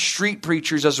become street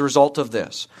preachers as a result of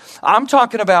this. I'm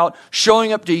talking about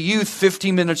showing up to youth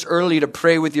 15 minutes early to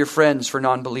pray with your friends for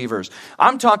non-believers.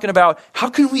 I'm talking about how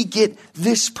can we get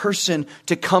this person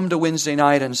to come to Wednesday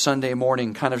night and Sunday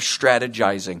morning, kind of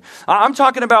strategizing. I'm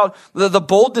talking about the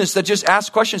boldness that just asks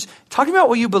questions. Talking about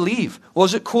what you believe. Well,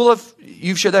 is it cool if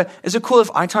you've shared that? Is it cool if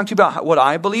I talk to you about what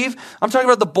I believe? I'm talking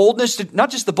about the boldness,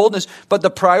 not just the boldness, but the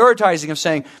prioritizing of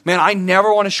saying, man, I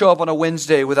never want to show up on a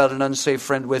Wednesday without an unsaved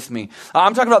friend with me.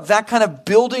 I'm talking about that kind of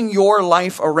building your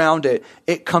life around it.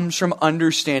 It comes from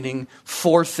understanding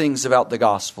 4 things about the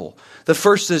gospel. The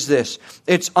first is this.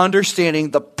 It's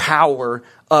understanding the power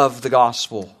of the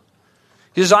gospel.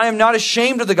 He says, I am not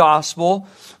ashamed of the gospel,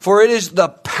 for it is the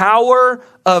power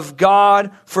of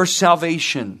God for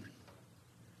salvation.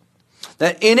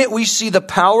 That in it we see the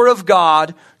power of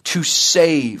God to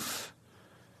save.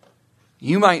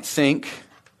 You might think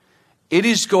it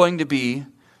is going to be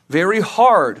very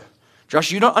hard.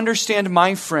 Josh, you don't understand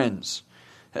my friends.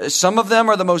 Some of them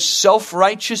are the most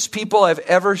self-righteous people I've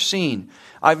ever seen.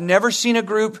 I've never seen a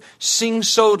group sing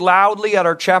so loudly at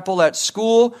our chapel at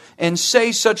school and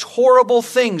say such horrible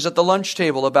things at the lunch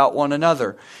table about one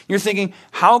another. You're thinking,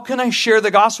 how can I share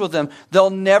the gospel with them? They'll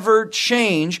never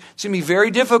change. It's going to be very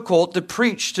difficult to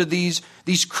preach to these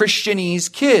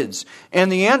Christianese kids.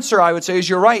 And the answer, I would say, is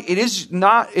you're right. It's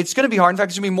going to be hard. In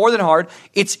fact, it's going to be more than hard.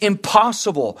 It's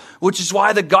impossible, which is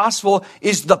why the gospel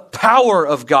is the power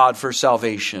of God for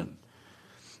salvation.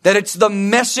 That it's the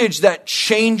message that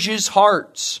changes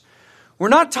hearts. We're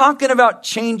not talking about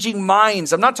changing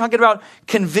minds. I'm not talking about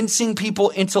convincing people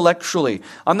intellectually.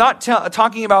 I'm not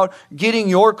talking about getting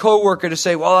your coworker to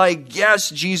say, well, I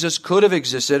guess Jesus could have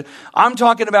existed. I'm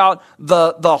talking about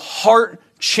the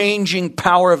heart-changing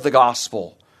power of the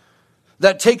gospel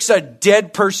that takes a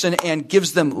dead person and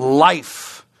gives them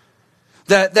life.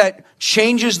 That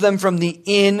changes them from the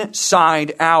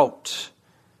inside out.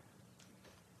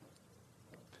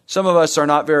 Some of us are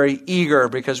not very eager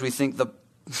because we think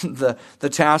the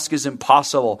task is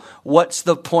impossible. What's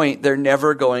the point? They're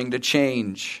never going to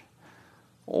change.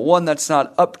 Well, one, that's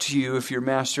not up to you if your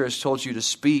master has told you to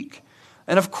speak.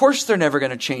 And of course they're never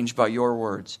going to change by your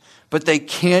words. But they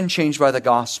can change by the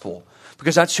gospel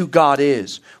because that's who God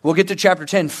is. We'll get to chapter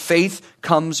 10. Faith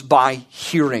comes by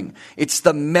hearing. It's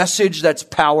the message that's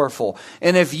powerful.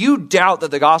 And if you doubt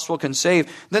that the gospel can save,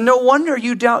 then no wonder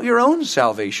you doubt your own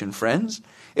salvation, friends.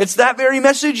 It's that very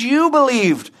message you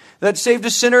believed that saved a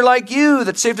sinner like you,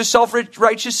 that saved a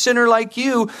self-righteous sinner like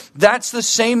you. That's the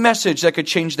same message that could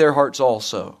change their hearts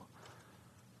also.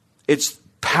 It's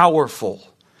powerful.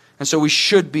 And so we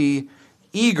should be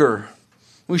eager.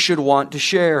 We should want to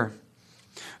share.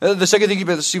 The second thing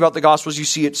you see about the gospel is you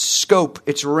see its scope,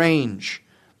 its range.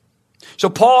 So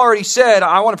Paul already said,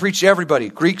 I want to preach to everybody,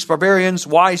 Greeks, barbarians,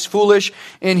 wise, foolish.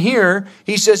 And here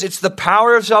he says it's the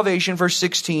power of salvation, verse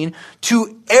 16,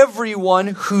 to everyone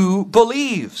who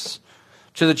believes.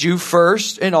 To the Jew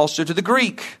first and also to the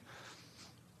Greek.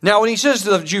 Now when he says to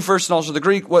the Jew first and also to the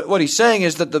Greek, what he's saying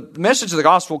is that the message of the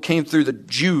gospel came through the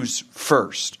Jews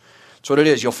first. That's what it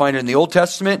is. You'll find it in the Old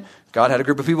Testament. God had a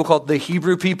group of people called the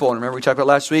Hebrew people. And remember we talked about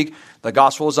last week, the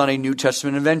gospel is not a New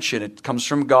Testament invention. It comes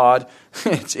from God.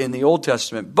 It's in the Old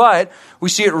Testament. But we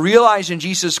see it realized in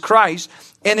Jesus Christ,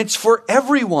 and it's for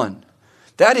everyone.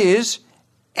 That is,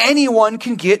 anyone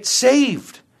can get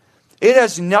saved. It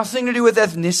has nothing to do with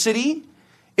ethnicity.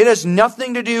 It has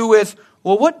nothing to do with,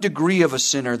 well, what degree of a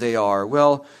sinner they are.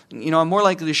 Well, I'm more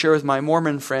likely to share with my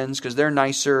Mormon friends because they're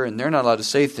nicer and they're not allowed to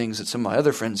say things that some of my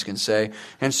other friends can say.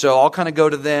 And so I'll kind of go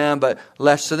to them, but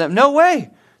less to them. No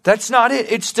way. That's not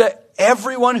it. It's to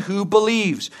everyone who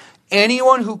believes.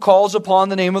 Anyone who calls upon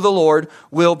the name of the Lord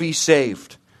will be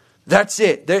saved. That's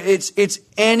it. It's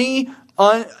any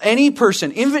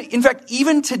person. In fact,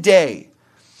 even today,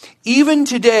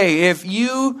 if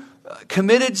you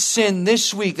committed sin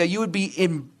this week that you would be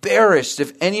embarrassed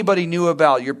if anybody knew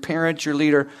about, your parent, your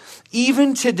leader,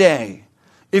 even today,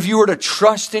 if you were to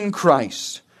trust in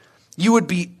Christ, you would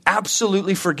be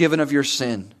absolutely forgiven of your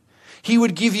sin. He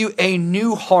would give you a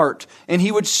new heart, and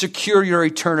He would secure your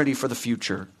eternity for the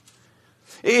future.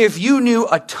 If you knew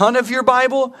a ton of your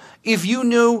Bible, if you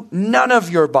knew none of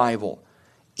your Bible,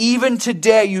 even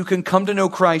today you can come to know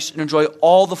Christ and enjoy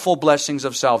all the full blessings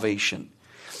of salvation.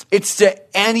 It's to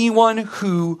anyone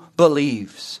who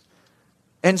believes.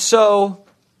 And so,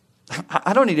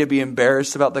 I don't need to be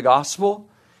embarrassed about the gospel,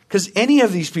 because any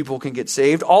of these people can get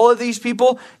saved. All of these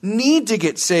people need to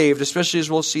get saved, especially as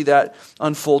we'll see that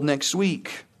unfold next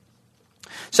week.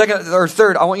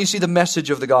 Third, I want you to see the message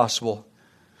of the gospel.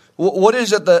 What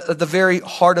is at the very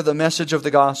heart of the message of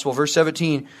the gospel? Verse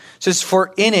 17 says,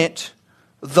 "For in it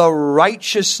the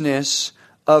righteousness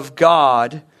of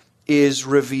God is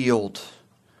revealed."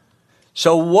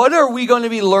 So what are we going to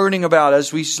be learning about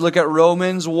as we look at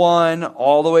Romans 1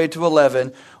 all the way to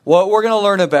 11? What we're going to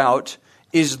learn about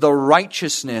is the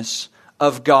righteousness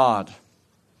of God.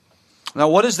 Now,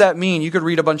 what does that mean? You could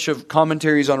read a bunch of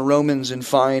commentaries on Romans and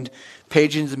find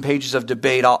pages and pages of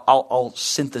debate. I'll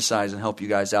synthesize and help you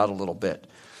guys out a little bit.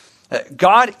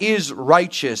 God is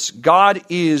righteous. God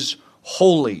is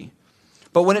holy.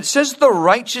 But when it says the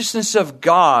righteousness of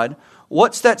God,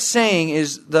 what's that saying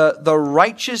is the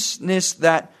righteousness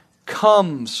that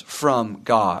comes from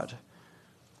God.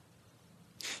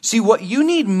 See, what you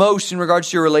need most in regards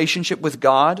to your relationship with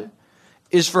God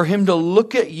is for Him to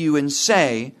look at you and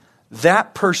say,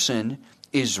 that person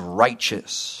is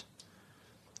righteous.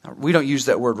 Now, we don't use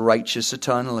that word righteous a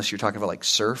ton unless you're talking about like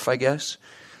surf, I guess.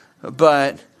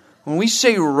 But when we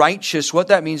say righteous, what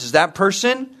that means is that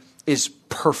person is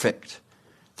perfect.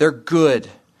 They're good.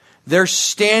 Their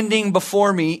standing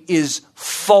before me is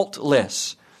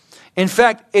faultless. In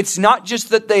fact, it's not just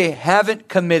that they haven't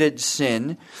committed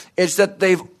sin, it's that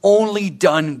they've only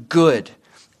done good.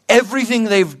 Everything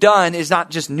they've done is not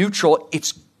just neutral,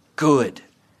 it's good.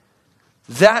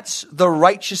 That's the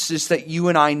righteousness that you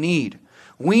and I need.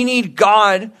 We need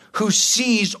God who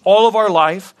sees all of our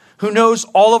life, who knows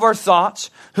all of our thoughts,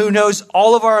 who knows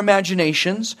all of our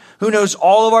imaginations, who knows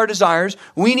all of our desires.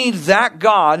 We need that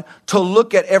God to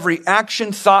look at every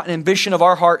action, thought, and ambition of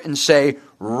our heart and say,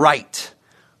 right,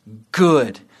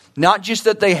 good. Not just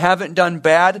that they haven't done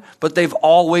bad, but they've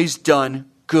always done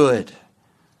good.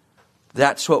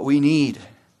 That's what we need.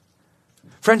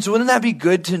 Friends, wouldn't that be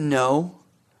good to know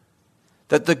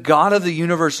that the God of the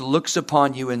universe looks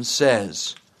upon you and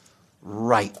says,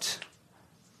 right,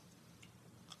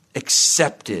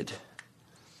 accepted,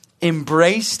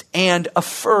 embraced, and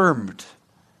affirmed?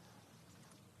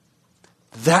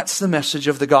 That's the message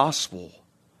of the gospel.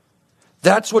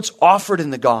 That's what's offered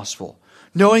in the gospel.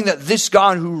 Knowing that this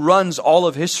God who runs all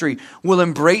of history will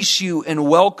embrace you and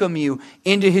welcome you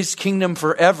into His kingdom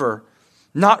forever,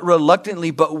 not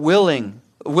reluctantly, but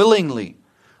willingly,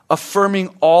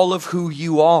 affirming all of who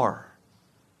you are.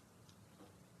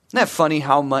 Isn't that funny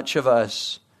how much of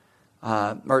us,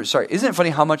 isn't it funny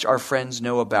how much our friends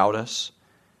know about us?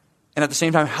 And at the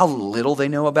same time, how little they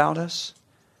know about us?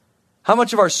 How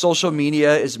much of our social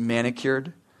media is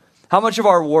manicured? How much of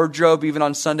our wardrobe, even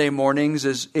on Sunday mornings,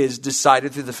 is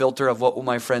decided through the filter of what will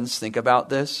my friends think about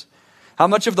this? How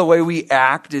much of the way we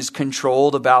act is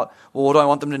controlled about, well, what do I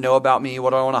want them to know about me? What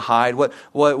do I want to hide?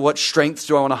 What strengths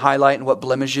do I want to highlight? And what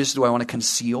blemishes do I want to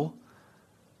conceal?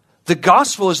 The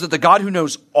gospel is that the God who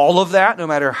knows all of that, no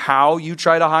matter how you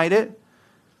try to hide it,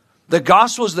 the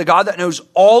gospel is the God that knows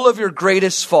all of your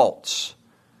greatest faults,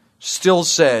 still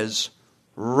says,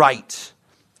 right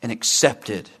and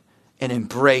accepted and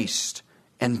embraced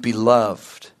and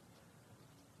beloved.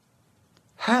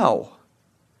 How?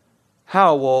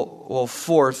 Well,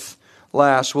 fourth,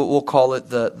 last, we'll call it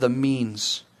the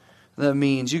means. The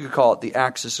means. You could call it the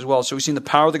axis as well. So we've seen the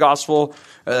power of the gospel.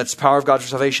 That's the power of God for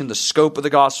salvation. The scope of the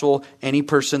gospel. Any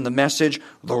person. The message.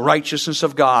 The righteousness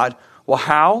of God. Well,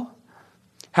 how?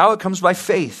 How? It comes by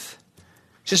faith.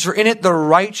 It says, for in it the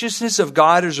righteousness of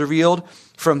God is revealed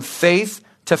from faith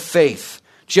to faith.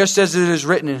 Just as it is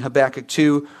written in Habakkuk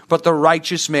 2, but the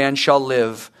righteous man shall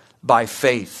live by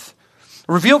faith.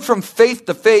 Revealed from faith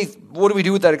to faith. What do we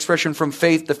do with that expression, from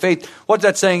faith to faith? What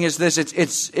that's saying is this.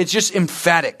 It's just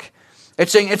emphatic.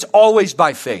 It's saying it's always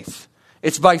by faith.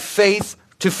 It's by faith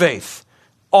to faith.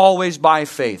 Always by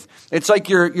faith. It's like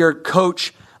your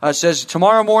coach says,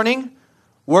 tomorrow morning,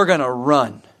 we're going to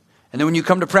run. And then when you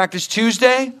come to practice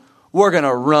Tuesday, we're going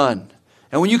to run.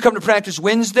 And when you come to practice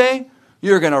Wednesday,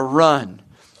 you're going to run.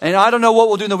 And I don't know what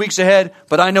we'll do in the weeks ahead,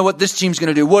 but I know what this team's going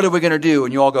to do. What are we going to do?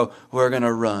 And you all go, we're going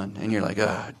to run. And you're like,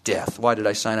 death. Why did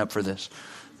I sign up for this?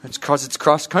 It's because it's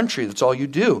cross country. That's all you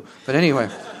do. But anyway,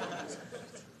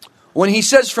 when he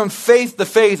says from faith to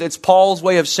faith, it's Paul's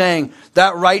way of saying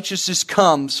that righteousness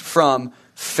comes from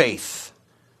faith.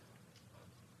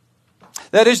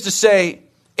 That is to say,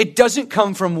 it doesn't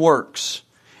come from works.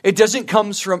 It doesn't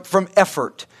come from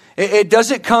effort. It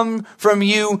doesn't come from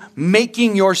you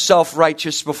making yourself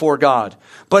righteous before God.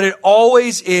 But it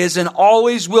always is and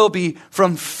always will be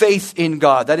from faith in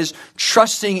God. That is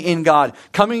trusting in God,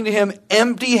 coming to Him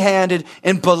empty-handed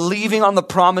and believing on the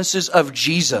promises of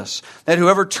Jesus, that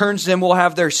whoever turns to Him will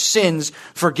have their sins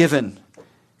forgiven.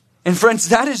 And friends,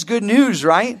 that is good news,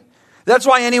 right? That's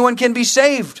why anyone can be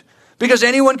saved, because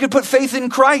anyone can put faith in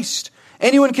Christ.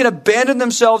 Anyone can abandon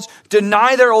themselves,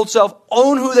 deny their old self,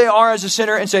 own who they are as a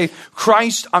sinner, and say,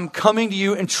 Christ, I'm coming to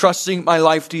you and trusting my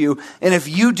life to you. And if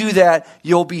you do that,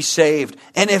 you'll be saved.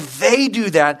 And if they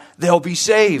do that, they'll be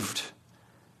saved.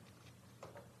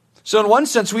 So in one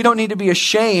sense, we don't need to be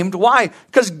ashamed. Why?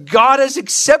 Because God has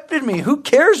accepted me. Who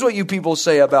cares what you people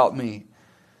say about me?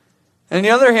 And on the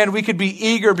other hand, we could be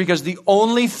eager because the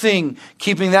only thing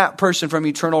keeping that person from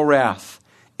eternal wrath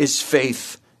is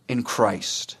faith in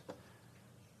Christ.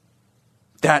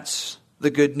 That's the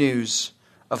good news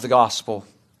of the gospel.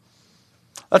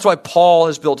 That's why Paul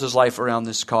has built his life around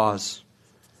this cause.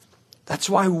 That's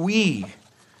why we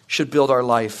should build our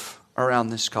life around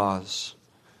this cause.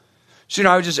 So,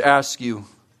 I would just ask you,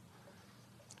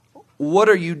 what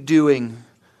are you doing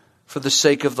for the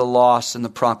sake of the lost and the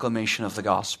proclamation of the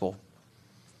gospel?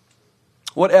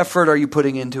 What effort are you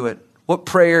putting into it? What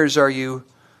prayers are you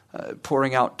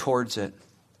pouring out towards it?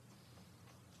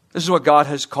 This is what God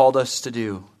has called us to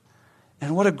do.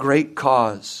 And what a great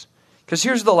cause. Because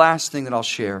here's the last thing that I'll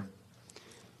share.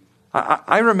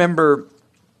 I remember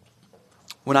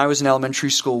when I was in elementary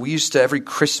school, we used to, every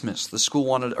Christmas, the school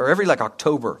wanted, or every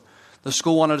October, the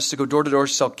school wanted us to go door to door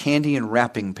to sell candy and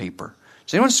wrapping paper.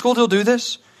 Does anyone in school still do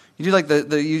this? You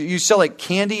do you sell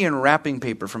candy and wrapping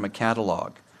paper from a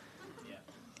catalog.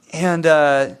 And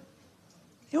it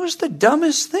was the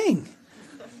dumbest thing.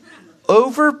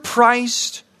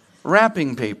 Overpriced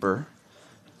wrapping paper,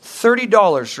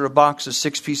 $30 for a box of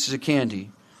 6 pieces of candy.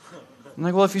 I'm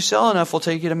like, well, if you sell enough, we'll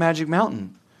take you to Magic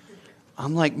Mountain.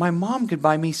 I'm like, my mom could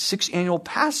buy me 6 annual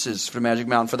passes for Magic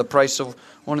Mountain for the price of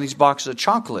one of these boxes of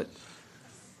chocolate.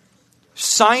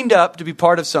 Signed up to be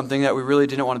part of something that we really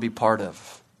didn't want to be part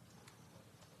of.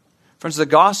 Friends, the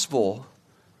gospel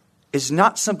is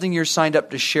not something you're signed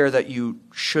up to share that you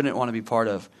shouldn't want to be part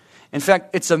of. In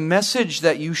fact, it's a message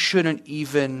that you shouldn't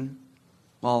even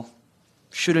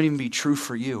be true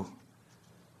for you.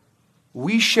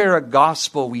 We share a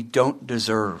gospel we don't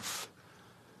deserve.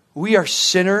 We are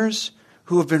sinners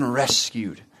who have been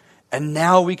rescued. And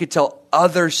now we could tell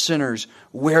other sinners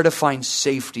where to find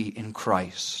safety in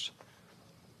Christ.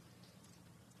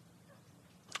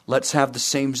 Let's have the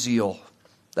same zeal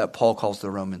that Paul calls the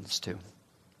Romans to.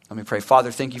 Let me pray.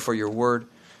 Father, thank you for your word.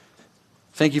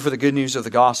 Thank you for the good news of the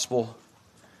gospel.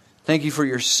 Thank you for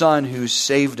your Son who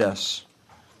saved us.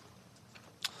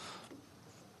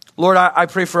 Lord, I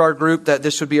pray for our group that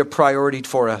this would be a priority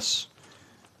for us.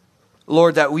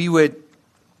 Lord, that we would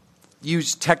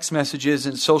use text messages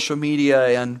and social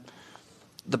media and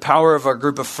the power of our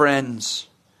group of friends,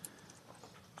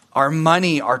 our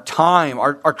money, our time,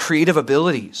 our creative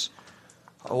abilities,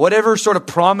 whatever sort of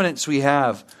prominence we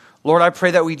have. Lord, I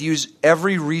pray that we'd use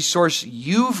every resource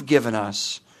you've given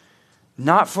us,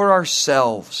 not for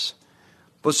ourselves,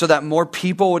 but so that more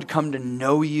people would come to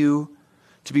know you,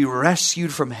 to be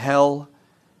rescued from hell,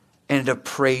 and to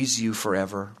praise you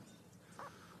forever.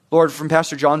 Lord, from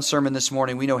Pastor John's sermon this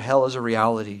morning, we know hell is a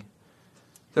reality.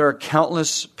 There are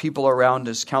countless people around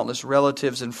us, countless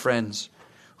relatives and friends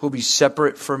who will be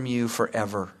separate from you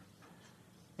forever.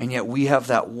 And yet we have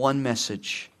that one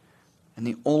message, and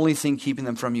the only thing keeping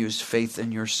them from you is faith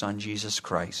in your Son, Jesus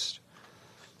Christ.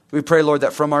 We pray, Lord,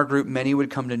 that from our group, many would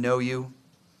come to know you,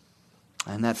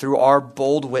 and that through our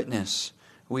bold witness,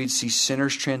 we'd see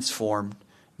sinners transformed,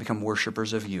 become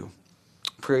worshipers of you.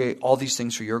 Pray all these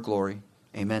things for your glory.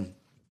 Amen.